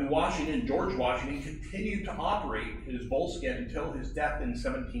 And George Washington, continued to operate his Bullskin until his death in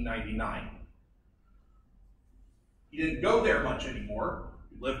 1799. He didn't go there much anymore.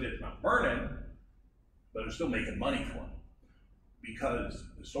 He lived at Mount Vernon, but was still making money for him, because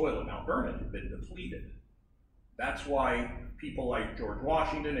the soil at Mount Vernon had been depleted. That's why people like George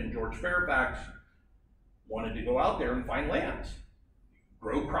Washington and George Fairfax wanted to go out there and find lands,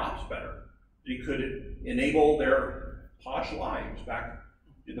 grow crops better. They could enable their posh lives back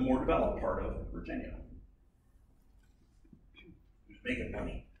in the more developed part of Virginia. He was making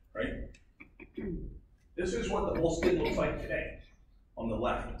money, right? This is what the Bullskin looks like today on the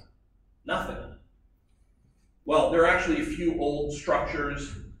left. Nothing. Well, there are actually a few old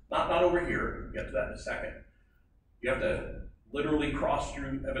structures, not over here. We'll get to that in a second. You have to literally cross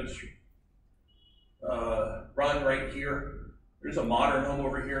through Evans run right here. There's a modern home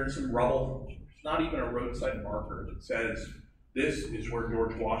over here and some rubble. There's not even a roadside marker that says this is where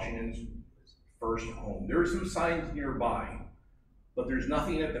George Washington's first home. There are some signs nearby, but there's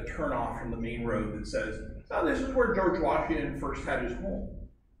nothing at the turnoff from the main road that says, oh, this is where George Washington first had his home.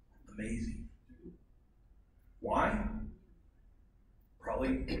 Amazing. Why?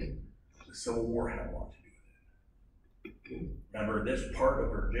 Probably the Civil War had a lot to do with it. Remember, this part of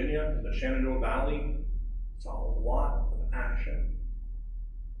Virginia, the Shenandoah Valley, saw a lot of action,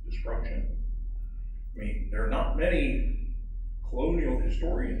 destruction. I mean, there are not many colonial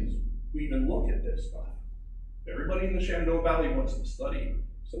historians who even look at this stuff. Everybody in the Shenandoah Valley wants to study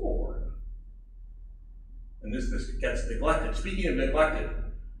Civil War. And this gets neglected. Speaking of neglected,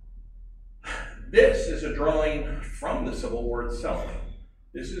 this is a drawing from the Civil War itself.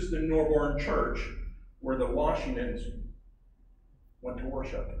 This is the Norborne Church where the Washingtons went to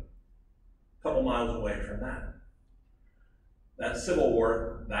worship. A couple miles away from that. That Civil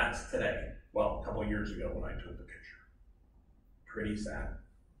War, that's today. Well, a couple years ago when I took the picture. Pretty sad.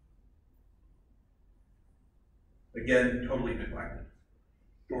 Again, totally neglected.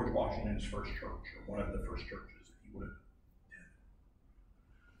 George Washington's first church, or one of the first churches that he would have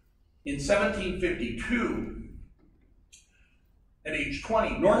attended. In 1752, at age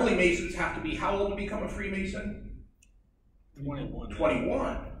 20, normally Masons have to be how old to become a Freemason? 21.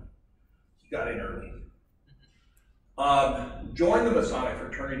 21. He got in early. Joined the Masonic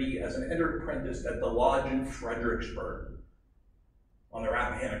fraternity as an entered apprentice at the lodge in Fredericksburg on the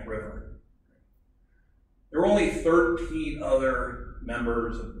Rappahannock River. There were only 13 other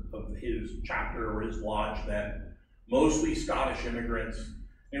members of his chapter or his lodge then, mostly Scottish immigrants.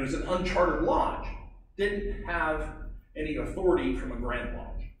 It was an unchartered lodge. Didn't have any authority from a Grand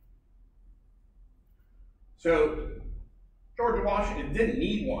Lodge. So George Washington didn't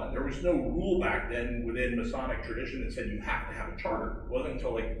need one. There was no rule back then within Masonic tradition that said you have to have a charter. It wasn't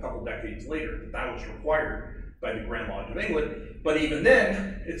until like a couple decades later that that was required by the Grand Lodge of England. But even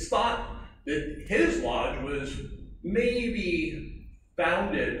then, it's thought that his lodge was maybe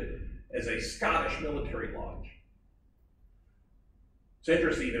founded as a Scottish military lodge. It's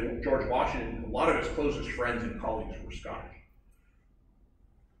interesting that George Washington, a lot of his closest friends and colleagues were Scottish.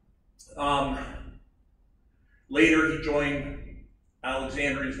 Later, he joined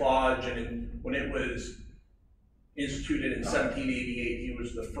Alexandria's lodge, and when it was instituted in 1788, he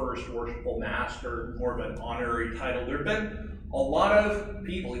was the first worshipful master, more of an honorary title. There have been a lot of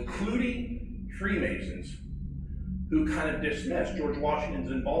people, including Freemasons, who kind of dismissed George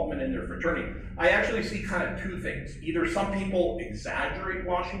Washington's involvement in their fraternity. I actually see kind of two things. Either some people exaggerate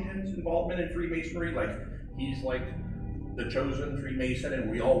Washington's involvement in Freemasonry, like he's like the chosen Freemason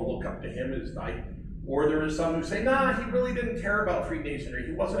and we all look up to him as knight. Or there is some who say, nah, he really didn't care about Freemasonry.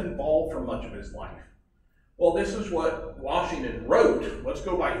 He wasn't involved for much of his life. Well, this is what Washington wrote. Let's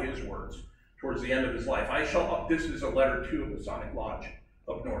go by his words. Towards the end of his life, this is a letter to a Masonic lodge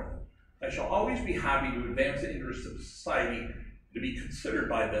up north. I shall always be happy to advance the interests of society, to be considered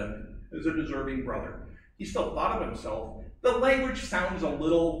by them as a deserving brother. He still thought of himself. The language sounds a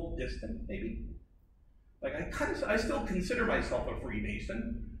little distant, maybe. Like I still consider myself a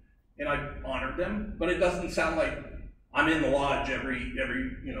Freemason, and I honor them, but it doesn't sound like I'm in the lodge at every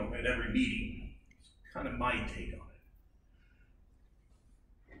meeting. It's kind of my take on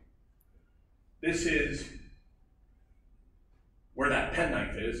it. This is where that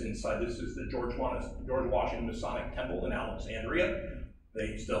penknife is inside. This is the George Washington Masonic Temple in Alexandria.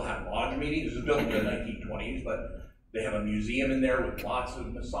 They still have lodge meetings. It was built in the 1920s, but they have a museum in there with lots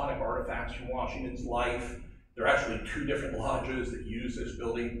of Masonic artifacts from Washington's life. There are actually two different lodges that use this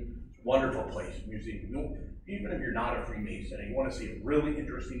building. It's a wonderful place, museum. Even if you're not a Freemason and you want to see a really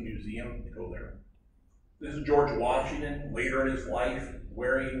interesting museum, go there. This is George Washington later in his life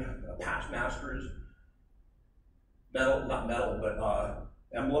wearing a past master's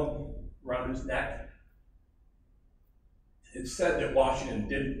emblem around his neck. It's said that Washington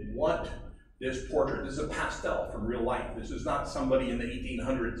didn't want this portrait. This is a pastel from real life. This is not somebody in the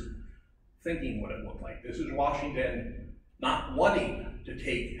 1800s thinking what it looked like. This is Washington not wanting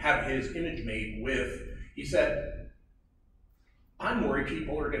to have his image made with, he said, I'm worried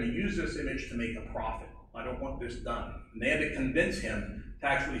people are going to use this image to make a profit. I don't want this done. And they had to convince him to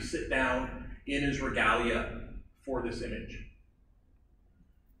actually sit down in his regalia for this image.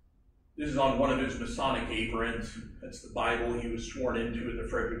 This is on one of his Masonic aprons. That's the Bible he was sworn into at the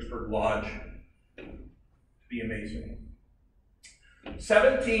Fredericksburg Lodge. To be amazing.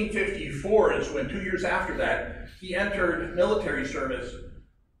 1754 is when, 2 years after that, he entered military service.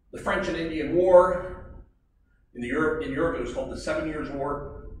 The French and Indian War. In Europe, it was called the 7 Years'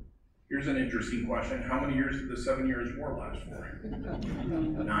 War. Here's an interesting question. How many years did the 7 Years' War last for?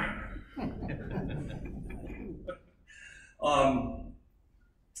 9.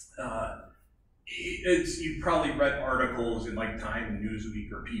 You've probably read articles in like Time and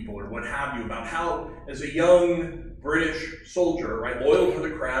Newsweek or People or what have you about how, as a young British soldier, right, loyal to the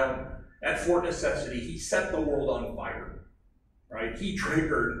crown, at Fort Necessity, he set the world on fire, right? He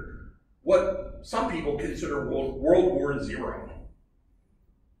triggered what some people consider World War Zero,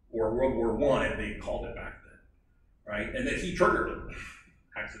 or World War I, if they called it back then, right? And that he triggered it,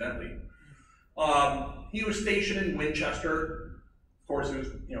 accidentally. He was stationed in Winchester. Of course, it was,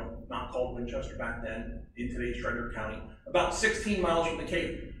 not called Winchester back then, in today's Frederick County, about 16 miles from the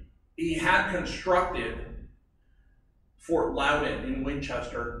Cape. He had constructed Fort Loudon in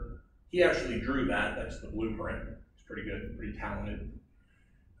Winchester. He actually drew that. That's the blueprint. He's pretty good, pretty talented.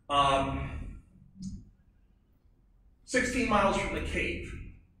 16 miles from the Cape.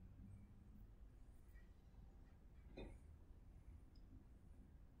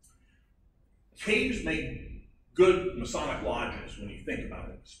 Caves make good Masonic lodges when you think about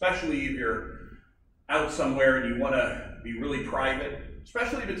it, especially if you're out somewhere and you want to be really private,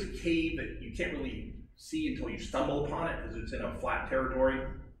 especially if it's a cave that you can't really see until you stumble upon it because it's in a flat territory.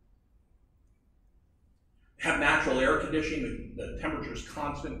 Have natural air conditioning, the temperature is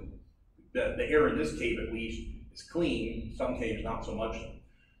constant. The air in this cave, at least, is clean. Some caves, not so much.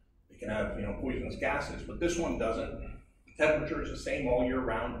 They can have, poisonous gases, but this one doesn't. The temperature is the same all year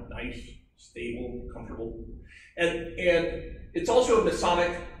round, nice, stable, comfortable. And it's also a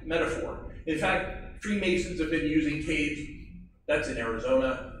Masonic metaphor. In fact, Freemasons have been using caves. That's in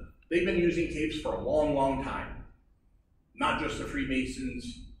Arizona. They've been using caves for a long, long time. Not just the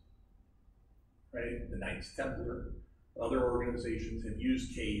Freemasons, right? The Knights Templar, other organizations have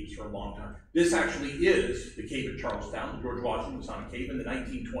used caves for a long time. This actually is the cave at Charlestown, the George Washington Masonic Cave in the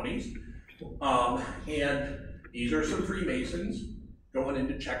 1920s. And these are some Freemasons going in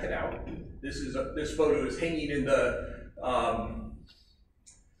to check it out. This photo is hanging in the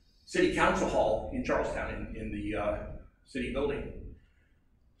City Council Hall in Charlestown, in the city building.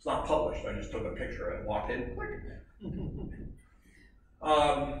 It's not published. I just took a picture of it, walked in, click.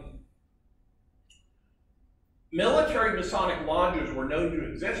 Military Masonic lodges were known to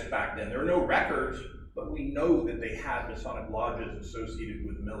exist back then. There are no records, but we know that they had Masonic lodges associated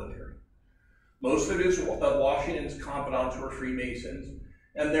with the military. Most of Washington's confidants were Freemasons,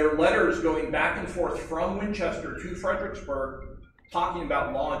 and their letters going back and forth from Winchester to Fredericksburg talking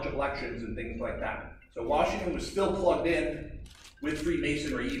about lodge elections and things like that. So Washington was still plugged in with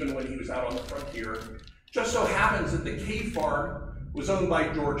Freemasonry even when he was out on the frontier. Just so happens that the cave farm was owned by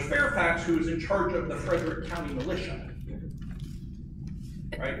George Fairfax, who was in charge of the Frederick County Militia.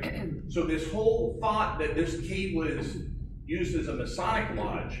 Right? So this whole thought that this cave was used as a Masonic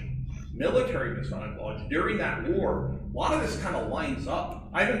lodge, military Masonic lodge, during that war, a lot of this kind of lines up.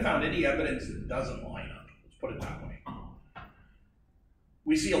 I haven't found any evidence that doesn't line up. Let's put it that way.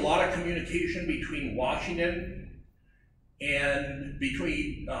 We see a lot of communication between Washington and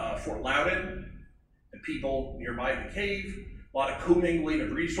between Fort Loudon and people nearby the cave. A lot of commingling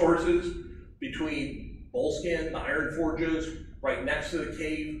of resources between Bullskin, the iron forges, right next to the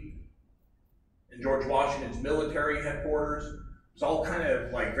cave, and George Washington's military headquarters. It's all kind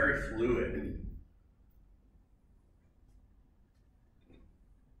of like very fluid.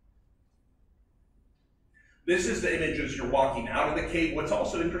 This is the image as you're walking out of the cave. What's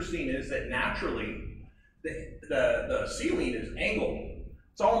also interesting is that naturally, the ceiling is angled.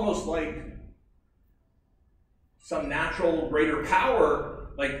 It's almost like some natural greater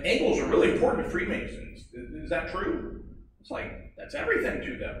power. Like, angles are really important to Freemasons. Is that true? It's like, that's everything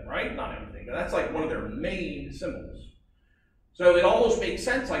to them, right? Not everything, but that's like one of their main symbols. So it almost makes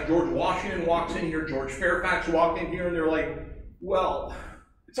sense, like George Washington walks in here, George Fairfax walked in here, and they're like, well,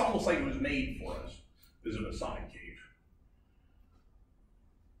 it's almost like it was made for us as a Masonic cave.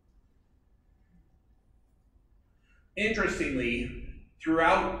 Interestingly,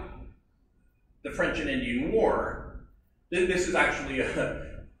 throughout the French and Indian War, this is actually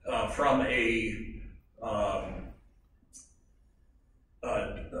from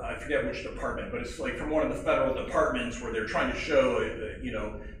I forget which department, but it's like from one of the federal departments where they're trying to show,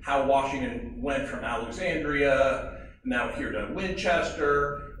 how Washington went from Alexandria, now here to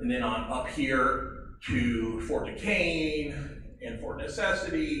Winchester, and then on up here to Fort Duquesne and Fort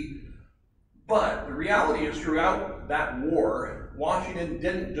Necessity. But the reality is, throughout that war, Washington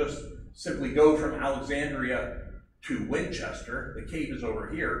didn't just simply go from Alexandria to Winchester. The cave is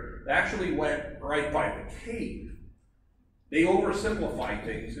over here. They actually went right by the cave. They oversimplify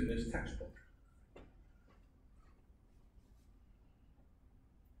things in this textbook.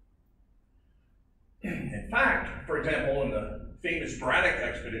 fact, for example, in the famous Braddock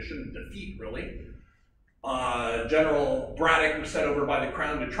expedition, defeat really, General Braddock was sent over by the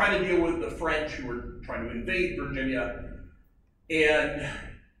Crown to try to deal with the French who were trying to invade Virginia, and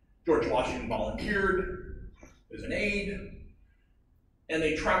George Washington volunteered as an aide, and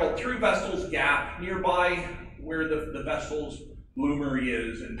they traveled through Vestal's Gap, nearby where the Vestal's bloomery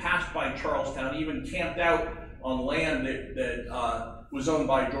is, and passed by Charlestown, even camped out on land that was owned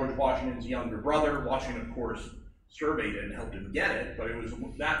by George Washington's younger brother. Washington, of course, surveyed it and helped him get it, but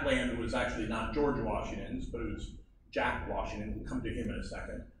that land was actually not George Washington's, but it was Jack Washington. We'll come to him in a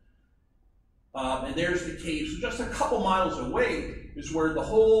second. And there's the cave. So just a couple miles away is where the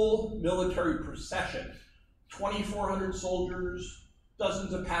whole military procession, 2,400 soldiers,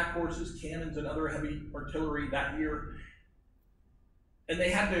 dozens of pack horses, cannons, and other heavy artillery that year. And they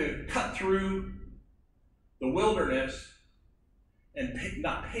had to cut through the wilderness and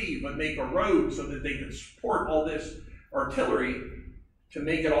not pave, but make a road so that they could support all this artillery to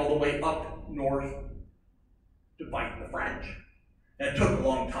make it all the way up north to fight the French. And it took a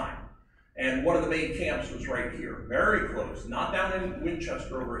long time. And one of the main camps was right here, very close, not down in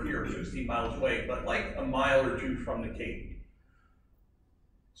Winchester over here, 16 miles away, but like a mile or two from the Cape.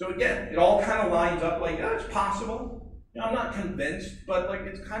 So again, it all kind of lines up like, oh, it's possible. You know, I'm not convinced, but like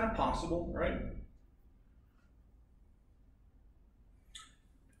it's kind of possible, right?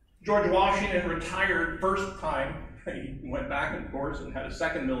 George Washington retired first time. He went back, of course, and had a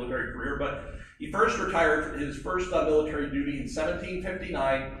second military career, but he first retired his first military duty in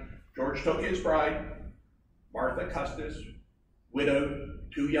 1759. George took his bride, Martha Custis, widowed,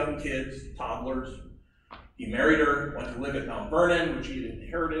 2 young kids, toddlers. He married her, went to live at Mount Vernon, which he had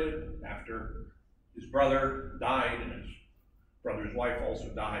inherited after his brother died, and his brother's wife also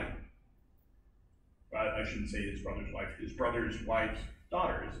died. I shouldn't say his brother's wife's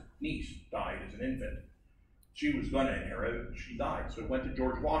daughter, his niece, died as an infant. She was going to inherit it, she died, so it went to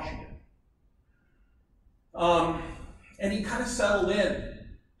George Washington. And he kind of settled in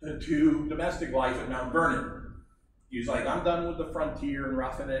to domestic life at Mount Vernon. He was like, I'm done with the frontier and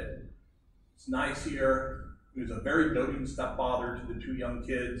roughing it. It's nice here. He was a very doting stepfather to the 2 young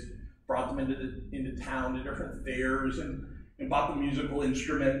kids, brought them into town to different fairs and bought them musical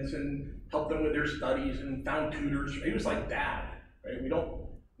instruments and helped them with their studies and found tutors. He was like dad, right?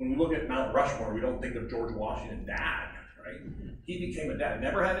 When we look at Mount Rushmore, we don't think of George Washington dad, right? He became a dad.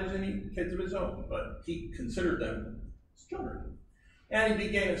 Never had any kids of his own, but he considered them his children. And he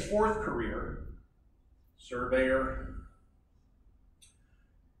began his 4th career, surveyor,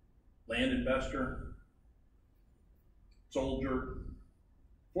 land investor, soldier,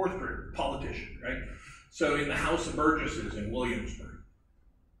 4th career, politician, right? So in the House of Burgesses in Williamsburg.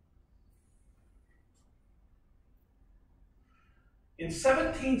 In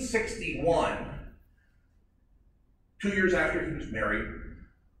 1761, 2 years after he was married,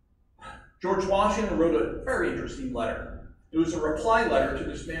 George Washington wrote a very interesting letter. It was a reply letter to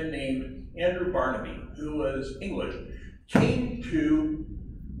this man named Andrew Barnaby, who was English, came to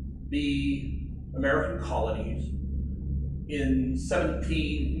the American colonies in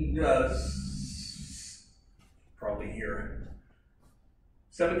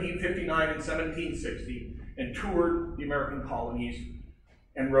 1759 and 1760, and toured the American colonies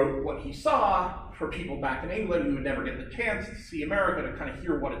and wrote what he saw for people back in England who would never get the chance to see America, to kind of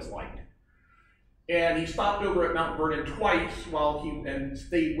hear what it's like. And he stopped over at Mount Vernon twice and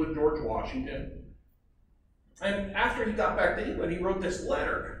stayed with George Washington. And after he got back to England, he wrote this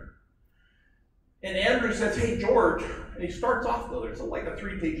letter. And Andrew says, hey, George, and he starts off the letter, it's like a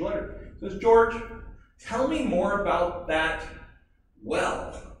 3-page letter. He says, George, tell me more about that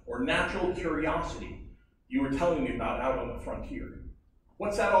well, or natural curiosity you were telling me about out on the frontier.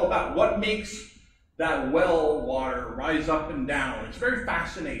 What's that all about? What makes that well water rise up and down? It's very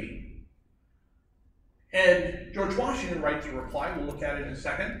fascinating. And George Washington writes a reply, we'll look at it in a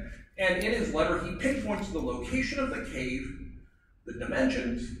second, and in his letter he pinpoints the location of the cave, the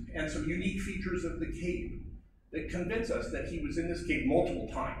dimensions, and some unique features of the cave that convince us that he was in this cave multiple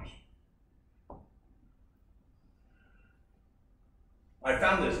times. I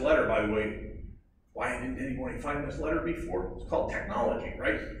found this letter, by the way. Why didn't anybody find this letter before? It's called technology,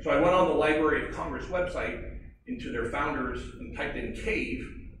 right? So I went on the Library of Congress website into their founders and typed in cave,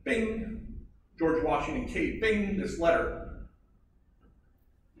 bing, George Washington cave, bing, this letter.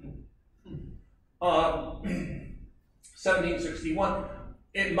 1761.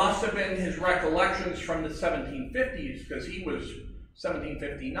 It must have been his recollections from the 1750s, because he was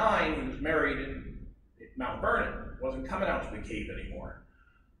 1759, he was married in Mount Vernon, wasn't coming out to the cave anymore.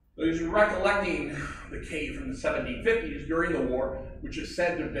 So he's recollecting the cave from the 1750s during the war, which is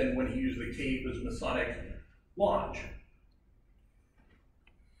said to have been when he used the cave as Masonic lodge.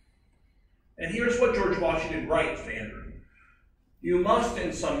 And here's what George Washington writes to Andrew. You must,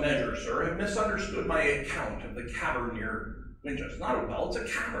 in some measure, sir, have misunderstood my account of the cavern near Winchester. Not a well, it's a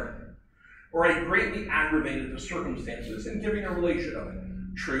cavern. Or I greatly aggravated the circumstances in giving a relation of it.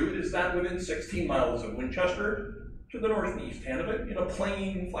 True, it is that within 16 miles of Winchester, to the northeast hand of it, in a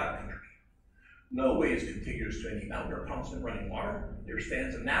plain, flat country. No way is contiguous to any mountain or constant running water. There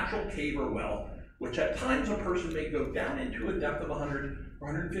stands a natural cave or well, which at times a person may go down into a depth of 100 or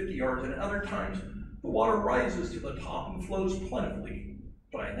 150 yards, and at other times the water rises to the top and flows plentifully.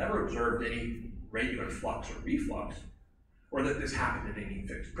 But I never observed any regular flux or reflux, or that this happened at any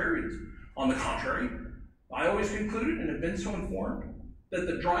fixed periods. On the contrary, I always concluded, and have been so informed, that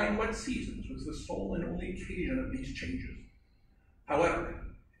the dry and wet seasons was the sole and only occasion of these changes. However,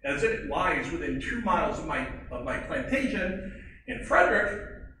 as it lies within 2 miles of my plantation in Frederick,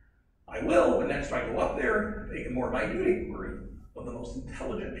 I will, when next I go up there, make a more minute inquiry of the most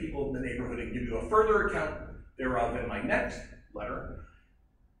intelligent people in the neighborhood and give you a further account thereof in my next letter.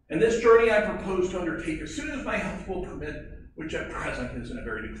 And this journey I propose to undertake as soon as my health will permit, which at present is in a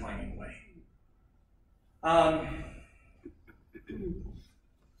very declining way.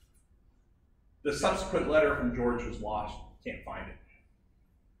 The subsequent letter from George was lost. Can't find it.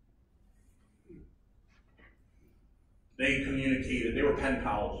 They communicated, they were pen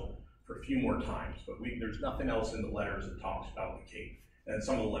pals for a few more times, but there's nothing else in the letters that talks about the cave. And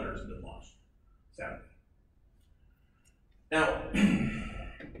some of the letters have been lost, sadly. Now,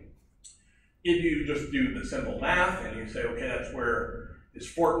 if you just do the simple math and you say, okay, that's where his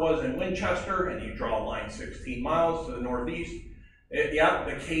fort was in Winchester, and you draw a line 16 miles to the northeast,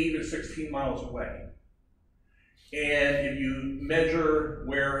 the cave is 16 miles away. And if you measure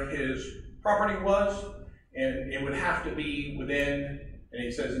where his property was, and it would have to be within, and he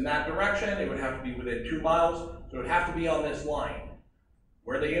says in that direction, it would have to be within 2 miles, so it would have to be on this line.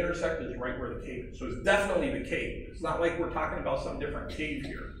 Where they intersect is right where the cave is. So it's definitely the cave. It's not like we're talking about some different cave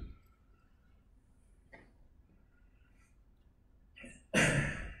here.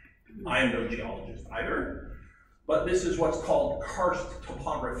 I am no geologist either, but this is what's called karst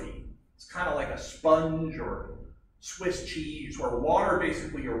topography. It's kind of like a sponge or Swiss cheese where water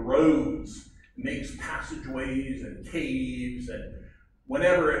basically erodes, makes passageways and caves, and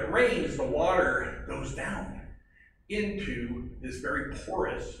whenever it rains, the water goes down into this very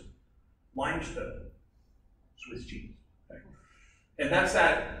porous limestone, Swiss cheese. Okay? And that's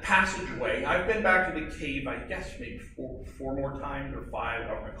that passageway. I've been back to the cave, I guess maybe four more times or 5, I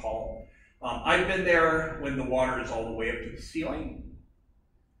don't recall. I've been there when the water is all the way up to the ceiling,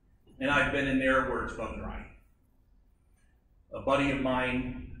 and I've been in there where it's bone dry. A buddy of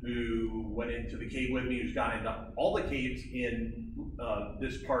mine who went into the cave with me, who's gone into all the caves in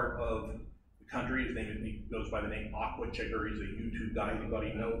this part of the country. His name he goes by the name Aqua Chicker. He's a YouTube guy.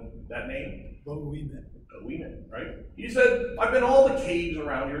 Anybody know that name? Bo Weeman, right? He said, I've been all the caves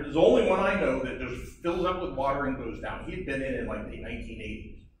around here. There's only one I know that just fills up with water and goes down. He had been in like the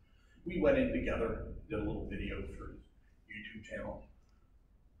 1980s. We went in together, did a little video for his YouTube channel.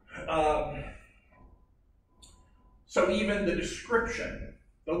 So even the description,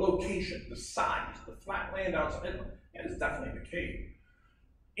 the location, the size, the flat land outside, it is definitely the cave.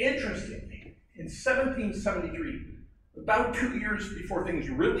 Interestingly, in 1773, about 2 years before things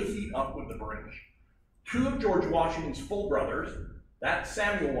really heat up with the British, 2 of George Washington's full brothers, that's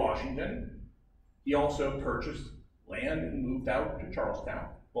Samuel Washington, he also purchased land and moved out to Charlestown,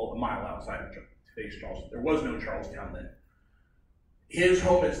 well, a mile outside of today's Charlestown. There was no Charlestown then. His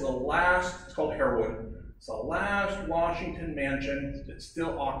home is the last, it's called Harewood. It's the last Washington mansion that's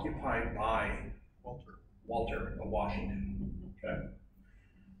still occupied by Walter of Washington. Okay.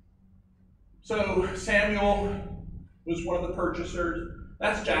 So Samuel was one of the purchasers.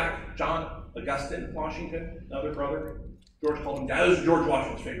 That's John Augustine Washington, another brother. George called him Dad. This is George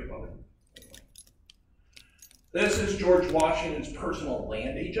Washington's favorite brother. This is George Washington's personal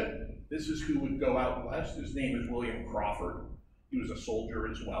land agent. This is who would go out west. His name is William Crawford. He was a soldier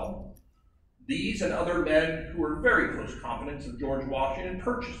as well. These and other men who were very close confidants of George Washington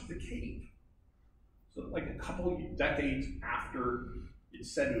purchased the cave. So like a couple of decades after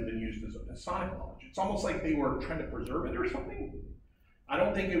it's said to have been used as a Masonic lodge. It's almost like they were trying to preserve it or something. I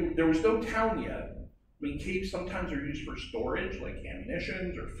don't think there was no town yet. I mean, caves sometimes are used for storage, like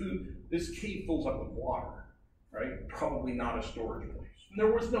ammunition or food. This cave fills up with water, right? Probably not a storage place. And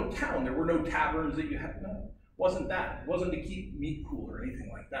there was no town. There were no taverns that you had. No, wasn't that. It wasn't to keep meat cool or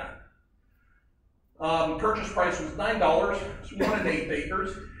anything like that. Purchase price was $9. It's 1 1/8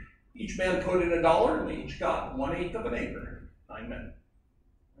 acres. Each man put in $1, and they each got 1/8 of an acre. 9 men.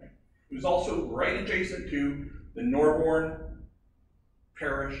 Right? It was also right adjacent to the Norborne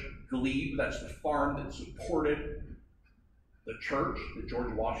Parish glebe, that's the farm that supported the church that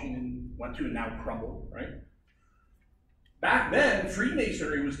George Washington went to and now crumbled, right? Back then,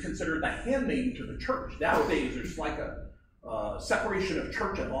 Freemasonry was considered the handmaiden to the church. Nowadays, there's like a separation of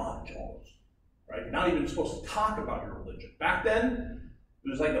church and lodge almost, right? You're not even supposed to talk about your religion. Back then, it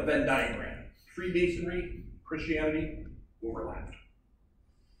was like a Venn diagram. Freemasonry, Christianity overlapped.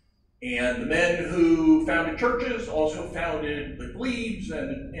 And the men who founded churches also founded the glebes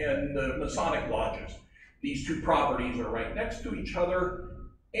and the Masonic lodges. These two properties are right next to each other,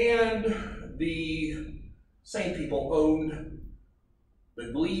 and the same people owned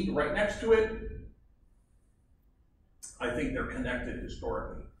the glebe right next to it. I think they're connected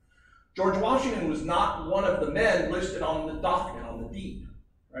historically. George Washington was not one of the men listed on the document, on the deed,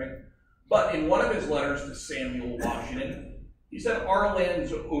 right? But in one of his letters to Samuel Washington, he said, "Our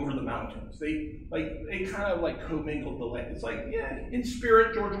land's over the mountains." They kind of like commingled the land. It's like, yeah, in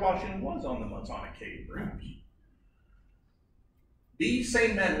spirit, George Washington was on the Masonic cave, perhaps. These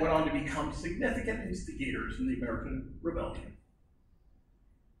same men went on to become significant instigators in the American Rebellion.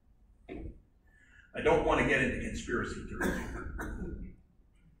 I don't want to get into conspiracy theories.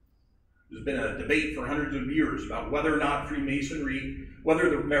 There's been a debate for hundreds of years about whether or not Freemasonry, whether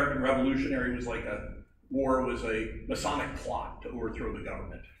the American Revolutionary was like a war, was a Masonic plot to overthrow the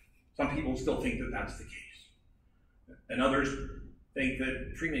government. Some people still think that that's the case. And others think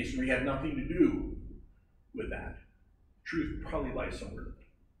that Freemasonry had nothing to do with that. Truth probably lies somewhere.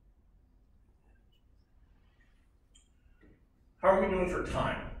 How are we doing for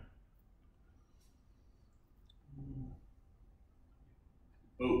time?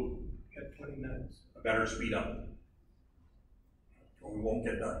 Oh, Got 20 minutes. I better speed up, or we won't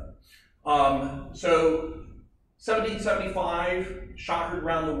get done. So, 1775, shot heard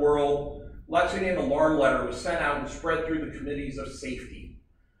around the world. Lexington alarm letter was sent out and spread through the committees of safety.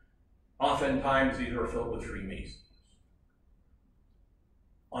 Oftentimes, these were filled with Freemasons.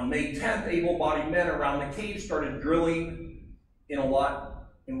 On May 10th, able-bodied men around the cave started drilling in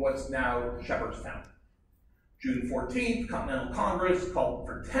what's now Shepherdstown. June 14th, Continental Congress called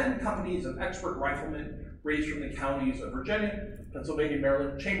for 10 companies of expert riflemen raised from the counties of Virginia, Pennsylvania,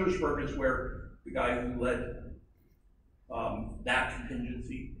 Maryland. Chambersburg is where the guy who led that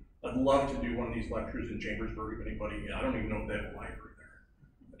contingency. I'd love to do one of these lectures in Chambersburg if anybody, I don't even know if they have a library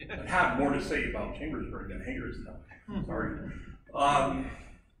there. I have more to say about Chambersburg than Hagerstown. Sorry.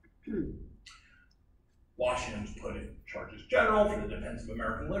 Washington was put in charge as general for the defense of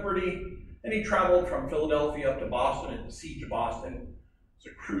American liberty, and he traveled from Philadelphia up to Boston and the siege of Boston. It's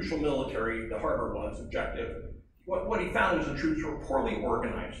a crucial military, the harbor was, objective. What he found was the troops were poorly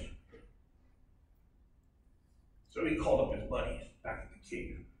organized. So he called up his buddies back at the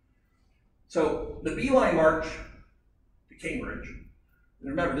cave. So the Beeline March to Cambridge, and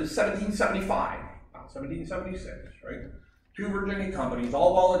remember this is 1775, not 1776, right? 2 Virginia companies,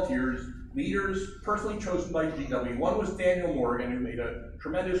 all volunteers, leaders personally chosen by GW. One was Daniel Morgan, who made a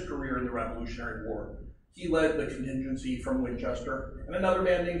tremendous career in the Revolutionary War. He led the contingency from Winchester, and another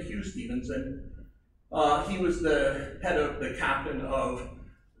man named Hugh Stevenson. He was the captain of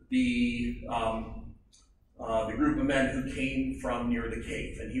the group of men who came from near the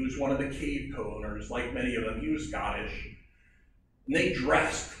cave, and he was one of the cave co-owners. Like many of them, he was Scottish. And they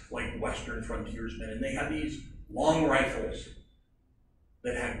dressed like Western frontiersmen, and they had these long rifles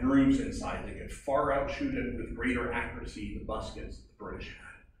that had grooves inside that could far outshoot it with greater accuracy the muskets the British had.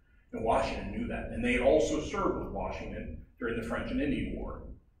 And Washington knew that. And they had also served with Washington during the French and Indian War.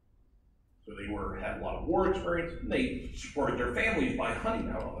 So they had a lot of war experience, and they supported their families by hunting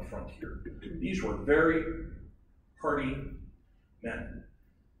out on the frontier. These were very hardy men.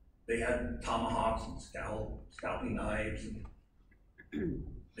 They had tomahawks and scalping knives, and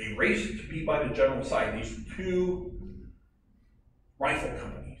they raced to be by the general side. These 2 rifle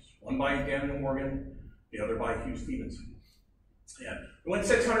companies, one by Daniel Morgan, the other by Hugh Stevenson. And it went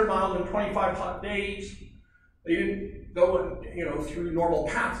 600 miles in 25 hot days. They didn't go through normal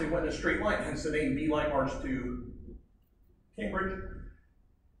paths. They went in a straight line, hence the name Beeline March to Cambridge.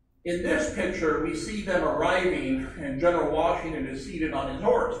 In this picture, we see them arriving, and General Washington is seated on his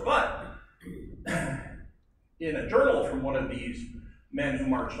horse. But in a journal from one of these men who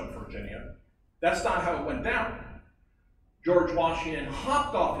marched up Virginia, that's not how it went down. George Washington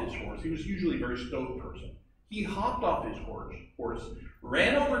hopped off his horse. He was usually a very stoic person. He hopped off his horse,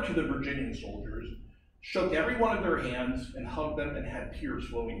 ran over to the Virginian soldiers, shook every one of their hands, and hugged them, and had tears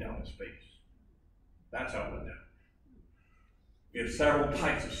flowing down his face. That's how it went down. We have several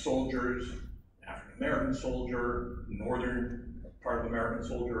types of soldiers: African-American soldier, northern part of American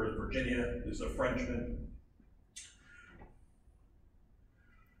soldier in Virginia is a Frenchman.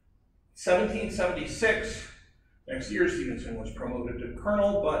 1776, next year, Stevenson was promoted to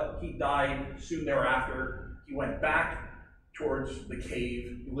colonel, but he died soon thereafter. He went back towards the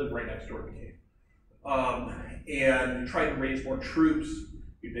cave. He lived right next door to the cave. And tried to raise more troops.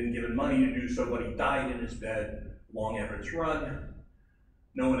 He'd been given money to do so, but he died in his bed long after its run.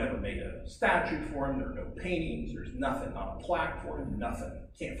 No one ever made a statue for him. There are no paintings. There's nothing, not a plaque for him, nothing.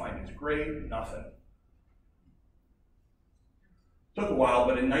 Can't find his grave, nothing. Took a while,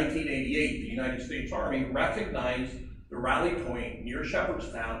 but in 1988, the United States Army recognized the rally point near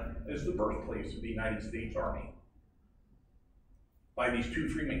Shepherdstown as the birthplace of the United States Army by these two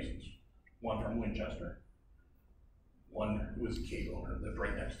Freemasons, one from Winchester, one who was a cave owner, lived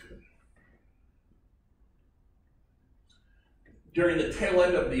right next to it. During the tail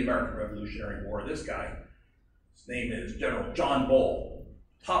end of the American Revolutionary War, this guy, his name is General John Bull,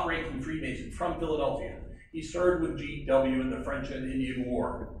 top-ranking Freemason from Philadelphia. He served with G.W. in the French and Indian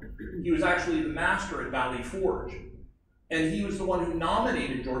War. He was actually the master at Valley Forge, and he was the one who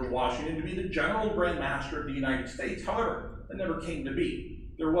nominated George Washington to be the General Grand Master of the United States. However, that never came to be.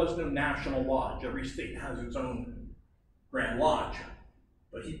 There was no national lodge. Every state has its own Grand Lodge,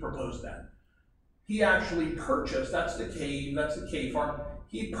 but he proposed that. He actually purchased, that's the cave farm.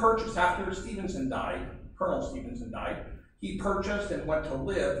 He purchased, after Stevenson died, Colonel Stevenson died, he purchased and went to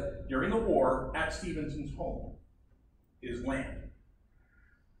live during the war at Stevenson's home, his land.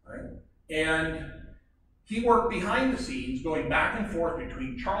 Right? And he worked behind the scenes, going back and forth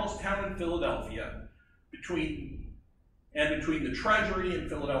between Charlestown and Philadelphia, between the Treasury in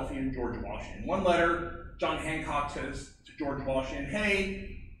Philadelphia and George Washington. One letter, John Hancock says to George Washington,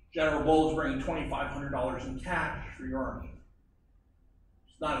 hey, General Bull is bringing $2,500 in cash for your army.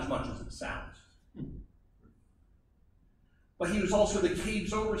 It's not as much as it sounds. But he was also the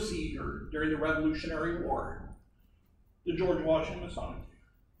cave's overseer during the Revolutionary War, the George Washington Masonic.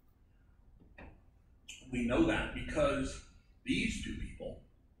 We know that because these two people,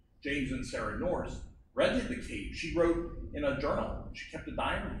 James and Sarah Norris, rented the cave. She wrote in a journal. She kept a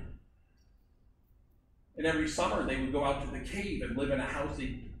diary. And every summer they would go out to the cave and live in a house.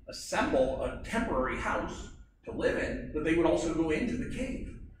 They'd assemble a temporary house to live in, but they would also go into the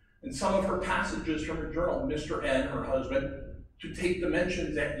cave. And some of her passages from her journal, Mr. N, her husband, to take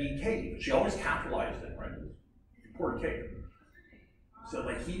dimensions at ye cave. She always capitalized it, right? Important cave. So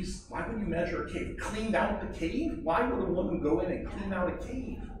like why would you measure a cave? Cleaned out the cave? Why would a woman go in and clean out a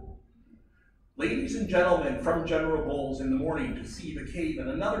cave? Ladies and gentlemen from General Bull's in the morning to see the cave, and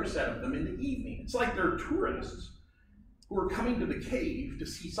another set of them in the evening. It's like they're tourists who are coming to the cave to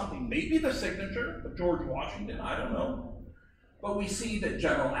see something. Maybe the signature of George Washington, I don't know. But we see that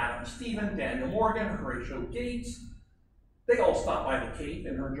General Adam Stephen, Daniel Morgan, Horatio Gates, they all stopped by the cave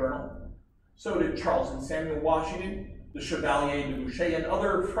in her journal. So did Charles and Samuel Washington, the Chevalier de Boucher, and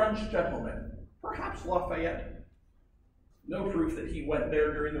other French gentlemen, perhaps Lafayette. No proof that he went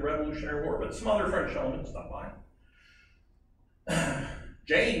there during the Revolutionary War, but some other French gentlemen stopped by.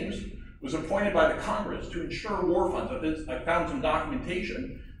 James was appointed by the Congress to ensure war funds. I found some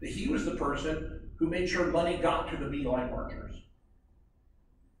documentation that he was the person who made sure money got to the Beeline marchers.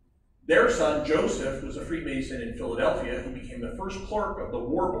 Their son, Joseph, was a Freemason in Philadelphia who became the first clerk of the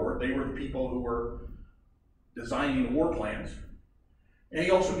War Board. They were the people who were designing the war plans. And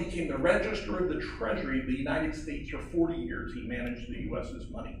he also became the Register of the Treasury of the United States for 40 years. He managed the U.S.'s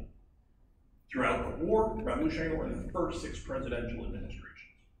money throughout the war, the Revolutionary War, and the first 6 presidential administrations.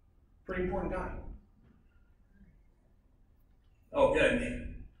 Pretty important guy. Oh, yeah,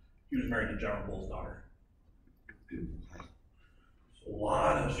 and he was married to General Bull's daughter. So a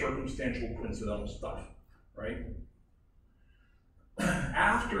lot of circumstantial, coincidental stuff, right?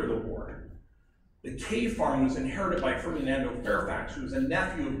 After the war, the cave farm was inherited by Ferdinando Fairfax, who was a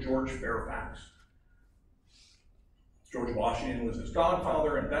nephew of George Fairfax. George Washington was his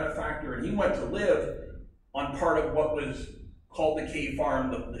godfather and benefactor, and he went to live on part of what was called the cave farm,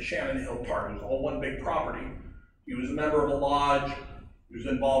 the Shannon Hill part. It was all one big property. He was a member of a lodge. He was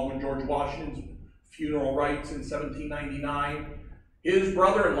involved with George Washington's funeral rites in 1799. His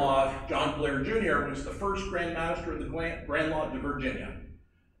brother-in-law, John Blair Jr., was the first Grand Master of the Grand Lodge of Virginia.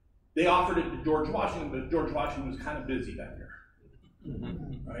 They offered it to George Washington, but George Washington was kind of busy that year.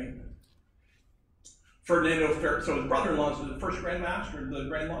 Right? Ferdinando Fairfax, so his brother-in-law was the first Grand Master of the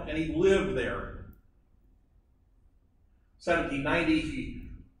Grand Lodge, and he lived there. 1790,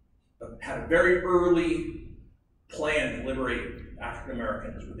 he had a very early plan to liberate African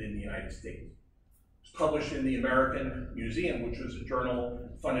Americans within the United States. It was published in the American Museum, which was a journal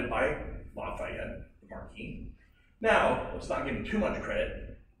funded by Lafayette, the Marquis. Now, let's not give him too much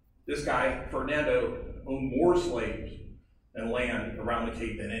credit. This guy, Ferdinando, owned more slaves and land around the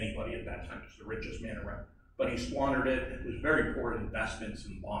Cape than anybody at that time. He was the richest man around. But he squandered it. It was very poor investments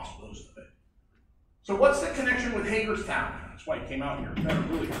and lost most of it. So what's the connection with Hagerstown? That's why he came out here. Never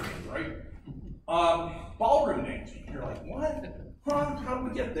really heard, right? Ballroom dancing. You're like, what? Huh? How did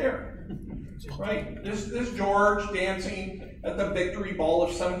we get there? Right? This George dancing at the Victory Ball of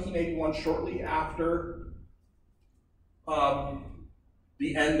 1781, shortly after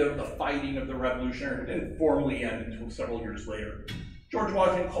the end of the fighting of the Revolutionary. It didn't formally end until several years later. George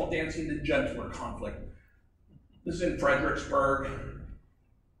Washington called dancing the gentler conflict. This is in Fredericksburg.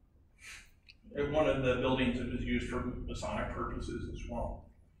 One of the buildings that was used for Masonic purposes as well,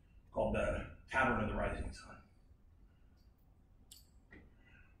 called the Tavern of the Rising Sun.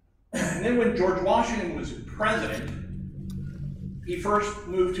 And then when George Washington was president, he first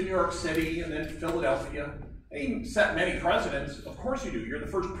moved to New York City and then to Philadelphia. He set many presidents. Of course you do. You're the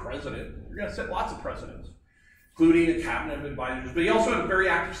first president. You're going to set lots of presidents, including a cabinet of advisors. But he also had a very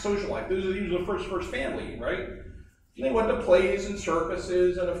active social life. He was the first family, right? And they went to plays and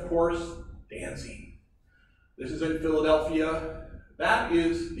circuses and, of course, dancing. This is in Philadelphia. That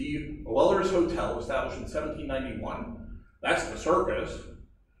is the Weller's Hotel, established in 1791. That's the circus.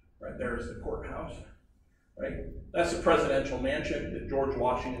 Right there is the courthouse. Right? That's the presidential mansion that George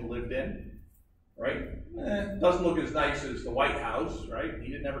Washington lived in. Right? Doesn't look as nice as the White House. Right?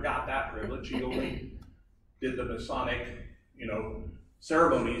 He never got that privilege. He only did the Masonic,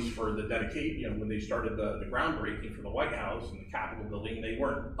 ceremonies for the dedication, when they started the groundbreaking for the White House and the Capitol building. They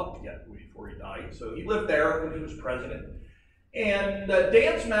weren't up yet before he died. So he lived there when he was president. And the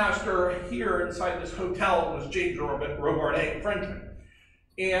dance master here inside this hotel was James Robardet, a Frenchman.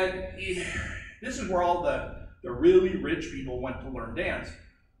 And this is where all the really rich people went to learn dance.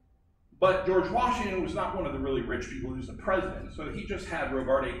 But George Washington was not one of the really rich people. He was the president. So he just had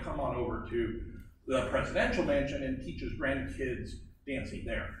Robardet come on over to the presidential mansion and teach his grandkids dancing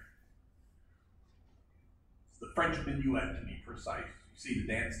there. It's the French minuet, to be precise. You see the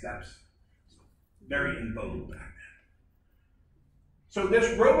dance steps. It's very in vogue back then. So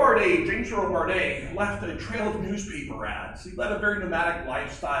this Robardet, James Robardet, left a trail of newspaper ads. He led a very nomadic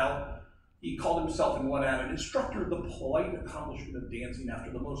lifestyle. He called himself in one ad an instructor of the polite accomplishment of dancing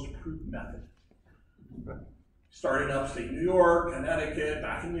after the most approved method. Started in upstate New York, Connecticut,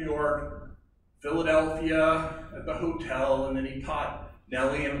 back in New York, Philadelphia at the hotel, and then he taught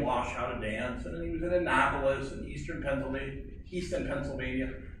Nellie and Wash how to dance, and then he was in Annapolis and Easton,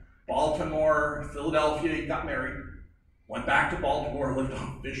 Pennsylvania, Baltimore, Philadelphia. He got married, went back to Baltimore, lived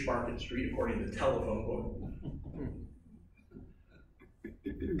on Fish Market Street according to the telephone book.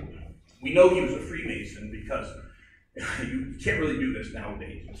 We know he was a Freemason because you can't really do this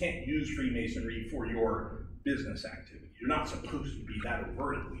nowadays. You can't use Freemasonry for your business activity. You're not supposed to be that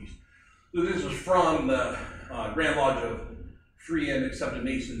overt, at least. So this is from the Grand Lodge of Free and Accepted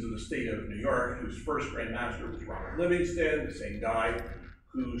Masons in the state of New York, whose first Grand Master was Robert Livingston, the same guy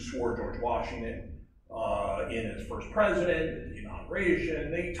who swore George Washington in as first president, at the inauguration.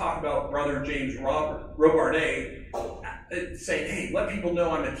 They talk about Brother James Robardet saying, hey, let people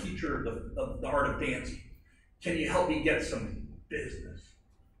know I'm a teacher of the art of dancing. Can you help me get some business?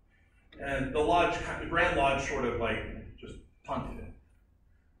 And the Grand Lodge sort of just punted it.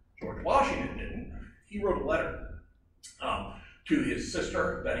 George Washington didn't. He wrote a letter to his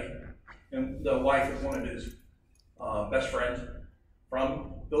sister, Betty, and the wife of one of his best friends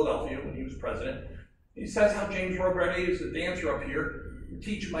from Philadelphia when he was president. He says how James Robardet is a dancer up here,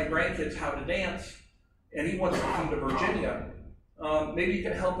 teaching my grandkids how to dance, and he wants to come to Virginia. Maybe you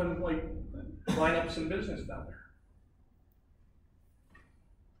can help him line up some business down there.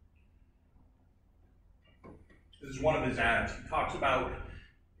 This is one of his ads. He talks about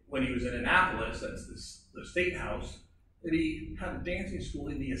when he was in Annapolis, that's the State House, that he had a dancing school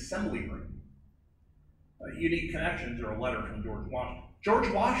in the assembly room. Unique connections or a letter from George Washington. George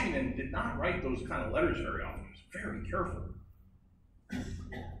Washington did not write those kind of letters very often. He was very careful.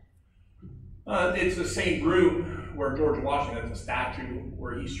 It's the same room where George Washington has a statue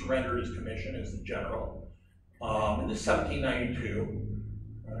where he surrendered his commission as the general. In 1792,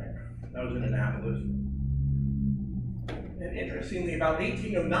 right? That was in Annapolis. And interestingly, about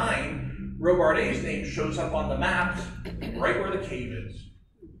 1809, Robardet's name shows up on the maps right where the cave is.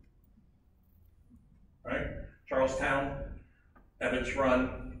 Right? Charlestown, Ebbets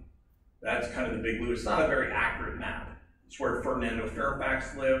Run, that's kind of the Big Blue. It's not a very accurate map. It's where Ferdinando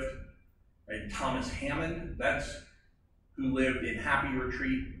Fairfax lived. Right? Thomas Hammond, that's who lived in Happy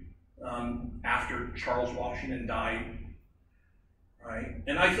Retreat after Charles Washington died. Right?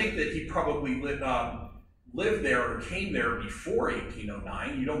 And I think that he probably lived there or came there before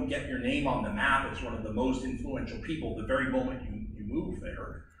 1809. You don't get your name on the map as one of the most influential people the very moment you move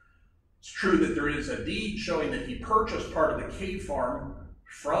there. It's true that there is a deed showing that he purchased part of the cave farm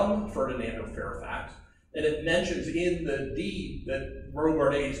from Ferdinando Fairfax, and it mentions in the deed that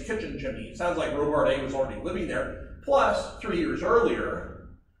Robardet's kitchen chimney. It sounds like Robardet was already living there. Plus, 3 years earlier,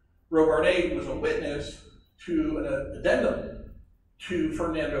 Robardet was a witness to an addendum to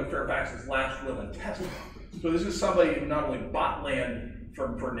Ferdinando Fairfax's last will and testament. So this is somebody who not only bought land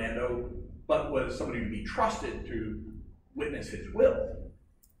from Ferdinando, but was somebody to be trusted to witness his will.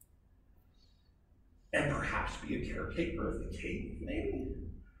 And perhaps be a caretaker of the cave, maybe?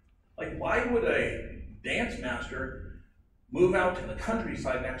 Like, why would a dance master move out to the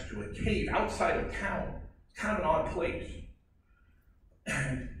countryside next to a cave outside of town? It's kind of an odd place.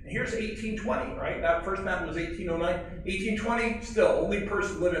 And here's 1820, right? That first map was 1809. 1820, still, only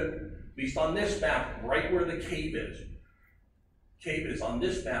person living, at least on this map, right where the cave is. Cave is on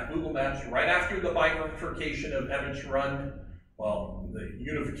this map, Google Maps, right after the bifurcation of Everett's Run. Well, the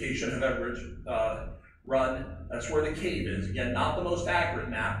unification of Everett's Run. That's where the cave is. Again, not the most accurate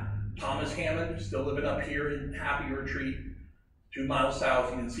map. Thomas Hammond, still living up here in Happy Retreat. 2 miles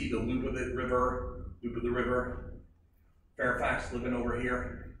south, you can see the loop of the river. Fairfax living over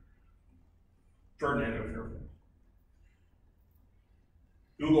here. Ferdinando Fairfax.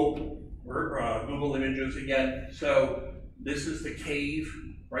 Google images again. So this is the cave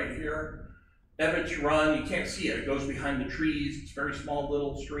right here. Everett's Run, you can't see it. It goes behind the trees. It's a very small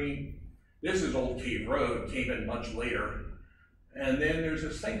little stream. This is Old Cave Road, came in much later. And then there's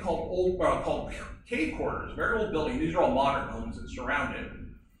this thing called called cave quarters, very old building. These are all modern homes that surround it.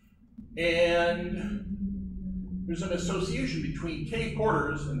 And there's an association between cave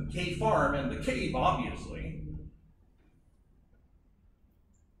quarters and cave farm and the cave, obviously.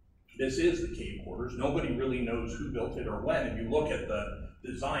 This is the cave quarters. Nobody really knows who built it or when. If you look at the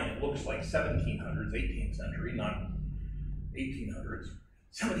design, it looks like 1700s, 18th century, not 1800s.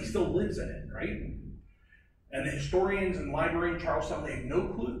 Somebody still lives in it, right? And the historians and library in Charlestown, they have no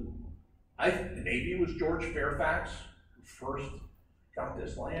clue. Maybe it was George Fairfax who first got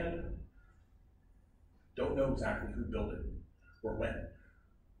this land. Don't know exactly who built it or when.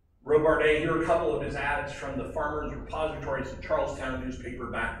 Robardet, here are a couple of his ads from the Farmers Repository, it's a Charlestown newspaper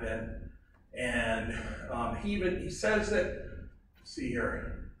back then. And he says that, let's see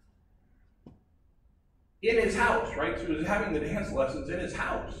here, in his house, right? So he was having the dance lessons in his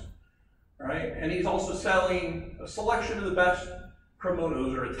house, right? And he's also selling a selection of the best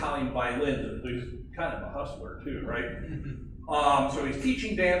cremonos or Italian violins. He's kind of a hustler too, right? So he's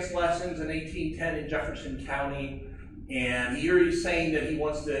teaching dance lessons in 1810 in Jefferson County. And here he's saying that he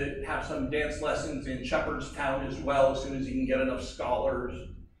wants to have some dance lessons in Shepherdstown as well, as soon as he can get enough scholars.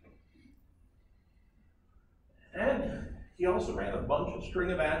 And he also ran a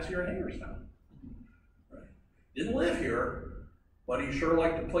string of ads here in Hagerstown. Didn't live here, but he sure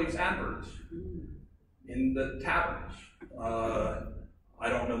liked to place adverts in the taverns. I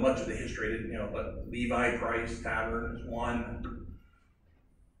don't know much of the history, but Levi Price Tavern is one.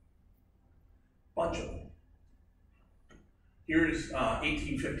 Bunch of them. Here's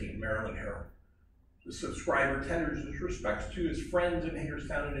 1815, Maryland Herald. The subscriber tenders his respects to his friends in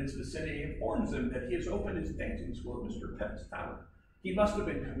Hagerstown and its vicinity and informs them that he has opened his dancing school at Mr. Pett's Tavern. He must have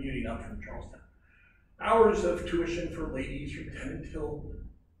been commuting up from Charlestown. Hours of tuition for ladies from 10 until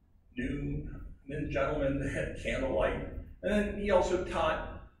noon, and then gentlemen had candlelight. And then he also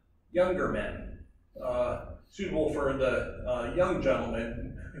taught younger men, suitable for the young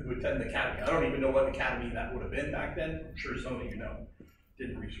gentlemen who attend the academy. I don't even know what academy that would have been back then. I'm sure some of you know.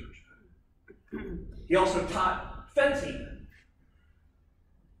 Didn't research that. He also taught fencing.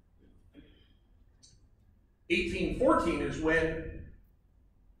 1814 is when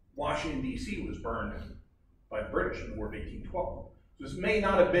Washington, D.C. was burned by the British in the War of 1812. This may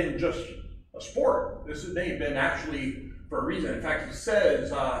not have been just a sport. This may have been actually for a reason. In fact, he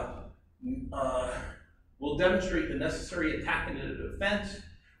says, will demonstrate the necessary attack and defense,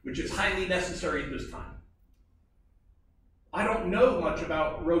 which is highly necessary at this time. I don't know much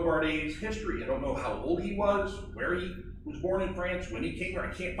about Robardet's history. I don't know how old he was, where he was born in France, when he came here.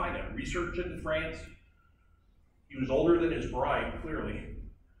 I can't find it. Research in France. He was older than his bride, clearly.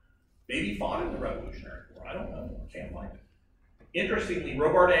 Maybe fought in the Revolutionary War. I don't know. I can't find it. Interestingly,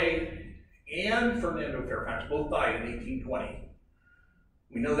 Robardet and Ferdinando Fairfax both died in 1820.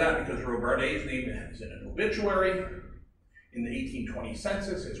 We know that because Robardet's name is in an obituary. In the 1820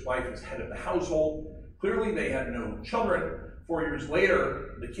 census, his wife is head of the household. Clearly, they had no children. 4 years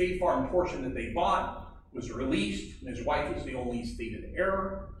later, the cave farm portion that they bought was released, and his wife is the only stated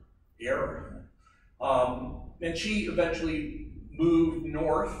heir. And she eventually moved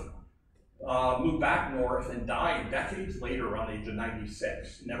back north and died decades later around the age of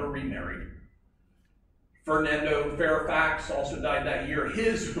 96, never remarried. Ferdinando Fairfax also died that year.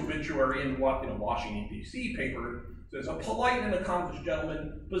 His obituary in a Washington, D.C. paper says, a polite and accomplished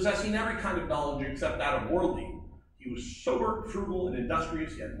gentleman possessing every kind of knowledge except that of worldly. He was sober, frugal, and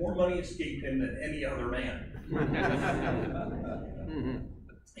industrious, yet more money escaped him than any other man.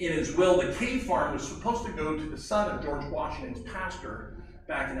 In his will, the cave farm was supposed to go to the son of George Washington's pastor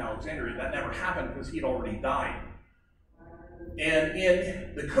back in Alexandria. That never happened because he'd already died. And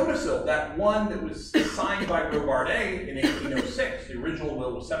in the codicil, that one that was signed by Robardet in 1806, the original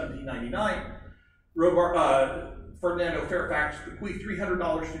will was 1799, Ferdinando Fairfax bequeathed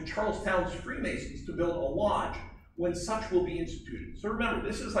 $300 to Charlestown's Freemasons to build a lodge when such will be instituted. So remember,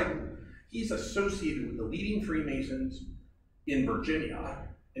 this is like, he's associated with the leading Freemasons in Virginia,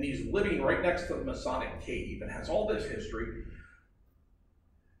 and he's living right next to the Masonic cave and has all this history.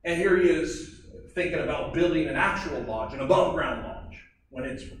 And here he is thinking about building an actual lodge, an above-ground lodge, when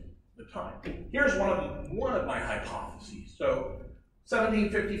it's the time. Here's one of my hypotheses. So,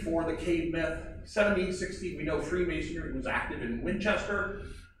 1754, the cave myth. 1760, we know Freemasonry was active in Winchester.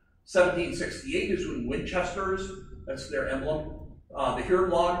 1768 is when Winchesters, that's their emblem. The Huron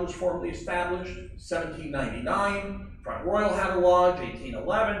Lodge was formally established. 1799, Front Royal had a lodge.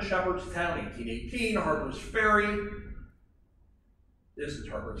 1811, Shepherdstown. 1818, Harper's Ferry. This is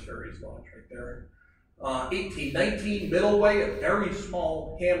Harper's Ferry's lodge right there. 1819, Middleway, a very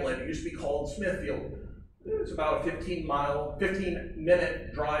small hamlet. It used to be called Smithfield. It's about a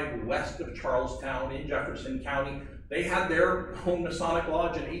 15-minute drive west of Charlestown in Jefferson County. They had their own Masonic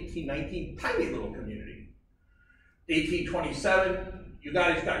lodge in 1819, tiny little community. 1827, you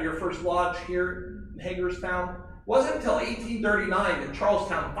guys got your first lodge here in Hagerstown. It wasn't until 1839 that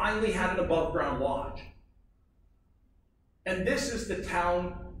Charlestown finally had an above-ground lodge. And this is the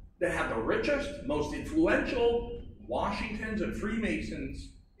town that had the richest, most influential Washingtons and Freemasons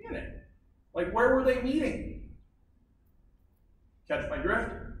in it. Like, where were they meeting? Catch my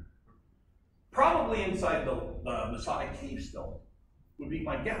drift? Probably inside the Masonic cave still, would be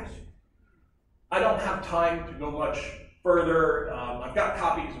my guess. I don't have time to go much further. I've got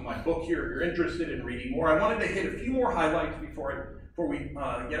copies of my book here if you're interested in reading more. I wanted to hit a few more highlights before we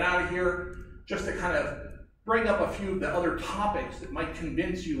get out of here, just to kind of bring up a few of the other topics that might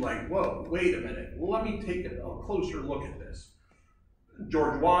convince you, like, whoa, wait a minute. Well, let me take a closer look at this.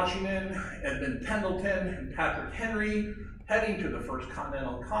 George Washington, Edmund Pendleton, and Patrick Henry heading to the First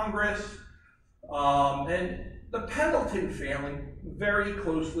Continental Congress. And the Pendleton family, very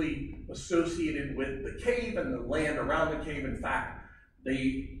closely associated with the cave and the land around the cave. In fact,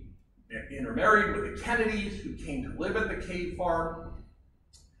 they intermarried with the Kennedys, who came to live at the cave farm.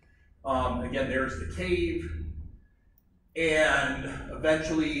 Again, there's the cave. And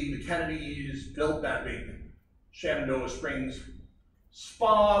eventually, the Kennedys built that big Shenandoah Springs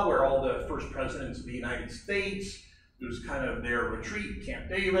spa where all the first presidents of the United States, it was kind of their retreat, Camp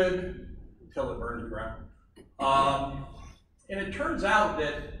David, until it burned to the ground. And it turns out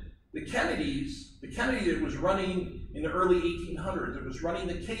that the Kennedy that was running in the early 1800s, it was running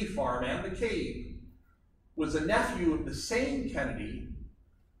the cave farm and the cave, was a nephew of the same Kennedy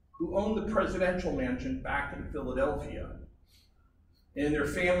who owned the presidential mansion back in Philadelphia. In their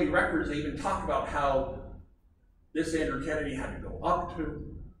family records, they even talk about how this Andrew Kennedy had to go up to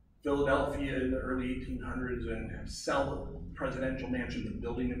Philadelphia in the early 1800s and sell the presidential mansion, the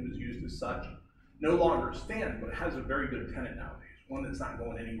building that was used as such. No longer stands, but it has a very good tenant nowadays, one that's not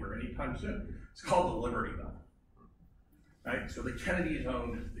going anywhere anytime soon. It's called the Liberty Bell. Right? So the Kennedys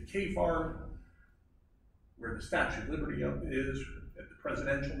owned the cave farm, where the Statue of Liberty is, at the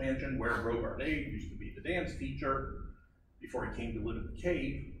presidential mansion, where Robardet used to be the dance teacher before he came to live in the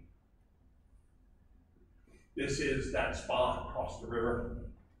cave. This is that spa across the river.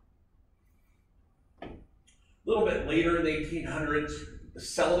 A little bit later in the 1800s, the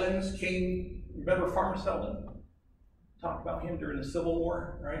Seldens came. Remember Farmer Selden? Talked about him during the Civil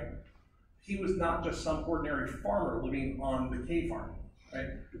War, right? He was not just some ordinary farmer living on the cave farm, right?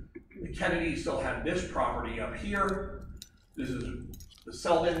 The Kennedys still had this property up here. This is the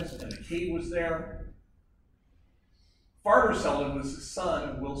Seldens, and the cave was there. Farmer Selden was the son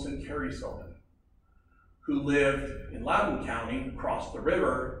of Wilson Carey Selden, who lived in Loudoun County across the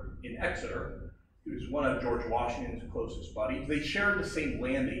river in Exeter. He was one of George Washington's closest buddies. They shared the same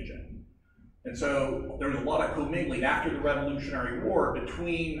land agent. And so there was a lot of commingling after the Revolutionary War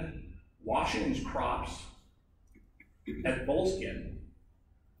between Washington's crops at Bullskin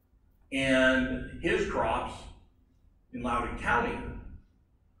and his crops in Loudoun County.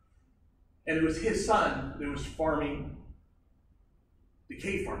 And it was his son that was farming the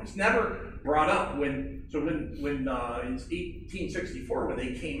cave farm. It's never brought up when in 1864, when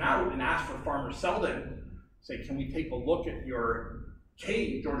they came out and asked for Farmer Selden, say, can we take a look at your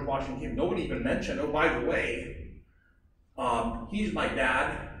cave, George Washington cave? Nobody even mentioned, oh, by the way, he's my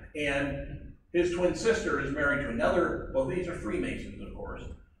dad, and his twin sister is married to another, well, these are Freemasons, of course,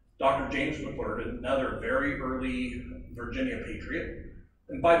 Dr. James McClure, another very early Virginia patriot.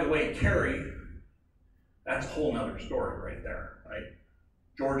 And by the way, Carrie, that's a whole nother story right there, right?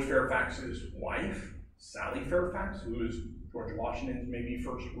 George Fairfax's wife, Sally Fairfax, who is George Washington's maybe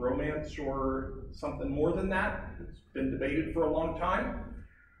first romance or something more than that. It's been debated for a long time,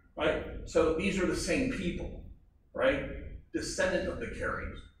 right? So these are the same people, right? Descendant of the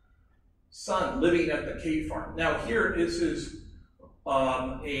Careys. Son living at the cave farm. Now here, this is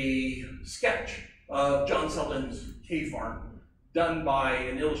a sketch of John Selden's cave farm done by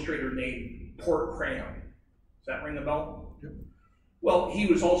an illustrator named Port Crayon. Does that ring a bell? Yep. Well, he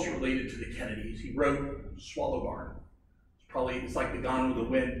was also related to the Kennedys. He wrote Swallow Barn. It's like the Gone with the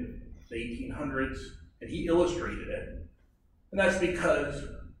Wind, the 1800s, and he illustrated it. And that's because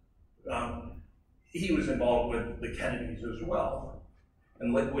he was involved with the Kennedys as well,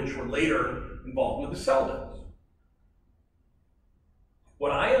 and which were later involved with the Seldens.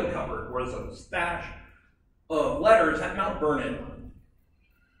 What I uncovered was a stash of letters at Mount Vernon.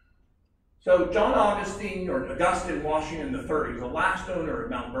 So John Augustine Washington III is the last owner of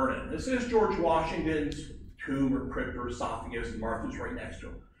Mount Vernon. This is George Washington's tomb or crypt or esophagus, and Martha's right next to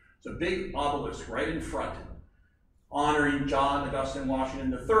him. It's a big obelisk right in front, honoring John Augustine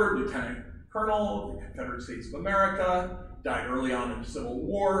Washington III, Lieutenant Colonel of the Confederate States of America, died early on in the Civil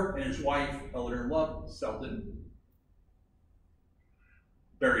War, and his wife, Eleanor Love Selden,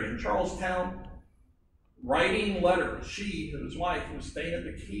 buried in Charlestown, writing letters. She, his wife, was staying at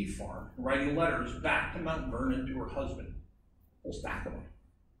the cave farm, writing letters back to Mount Vernon to her husband. A whole stack of them.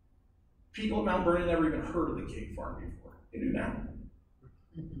 People at Mount Vernon never even heard of the cave farm before. They do now.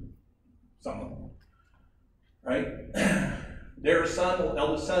 Some of them. Right? Their son,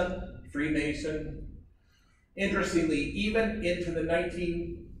 eldest son, Freemason. Interestingly, even into the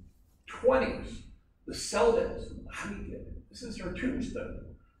 1920s, the Seldens, this is her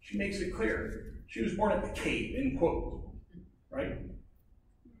tombstone. She makes it clear. She was born at the cave, in quotes. Right?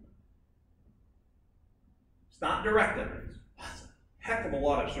 It's not direct evidence. That's a heck of a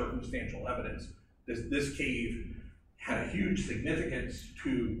lot of circumstantial evidence. This cave had a huge significance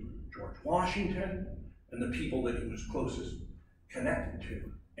to George Washington and the people that he was closest connected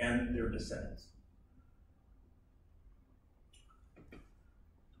to and their descendants.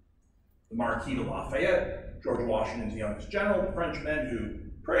 The Marquis de Lafayette, George Washington's youngest general, Frenchman who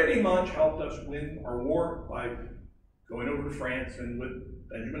pretty much helped us win our war by going over to France and with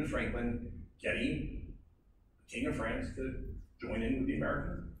Benjamin Franklin getting the King of France to join in with the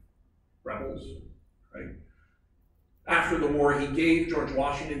American rebels, right? After the war, he gave George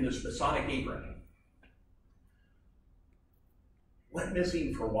Washington this Masonic apron. Went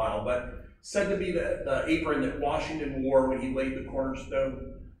missing for a while, but said to be the apron that Washington wore when he laid the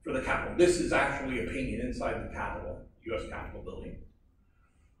cornerstone for the Capitol. This is actually a painting inside the Capitol, U.S. Capitol building.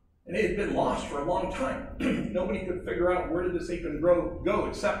 And it had been lost for a long time. Nobody could figure out where did this apron go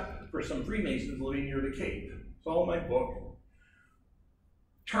except for some Freemasons living near the cave. It's all in my book.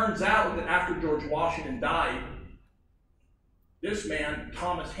 Turns out that after George Washington died, this man,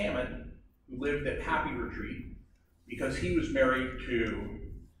 Thomas Hammond, who lived at Happy Retreat, because he was married to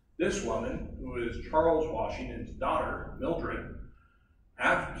this woman, who is Charles Washington's daughter, Mildred,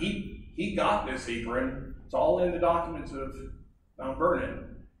 he got this apron, it's all in the documents of Mount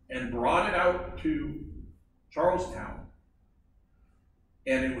Vernon, and brought it out to Charlestown.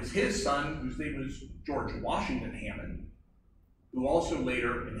 And it was his son, whose name was George Washington Hammond, who also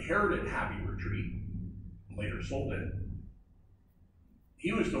later inherited Happy Retreat, and later sold it.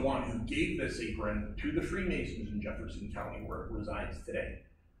 He was the one who gave this apron to the Freemasons in Jefferson County, where it resides today,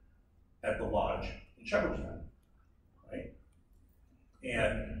 at the lodge in Shepherdstown, right?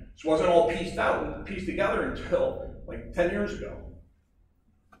 And this wasn't all pieced together until like 10 years ago.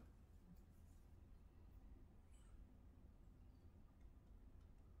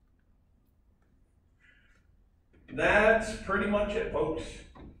 That's pretty much it, folks.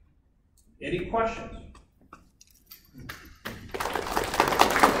 Any questions?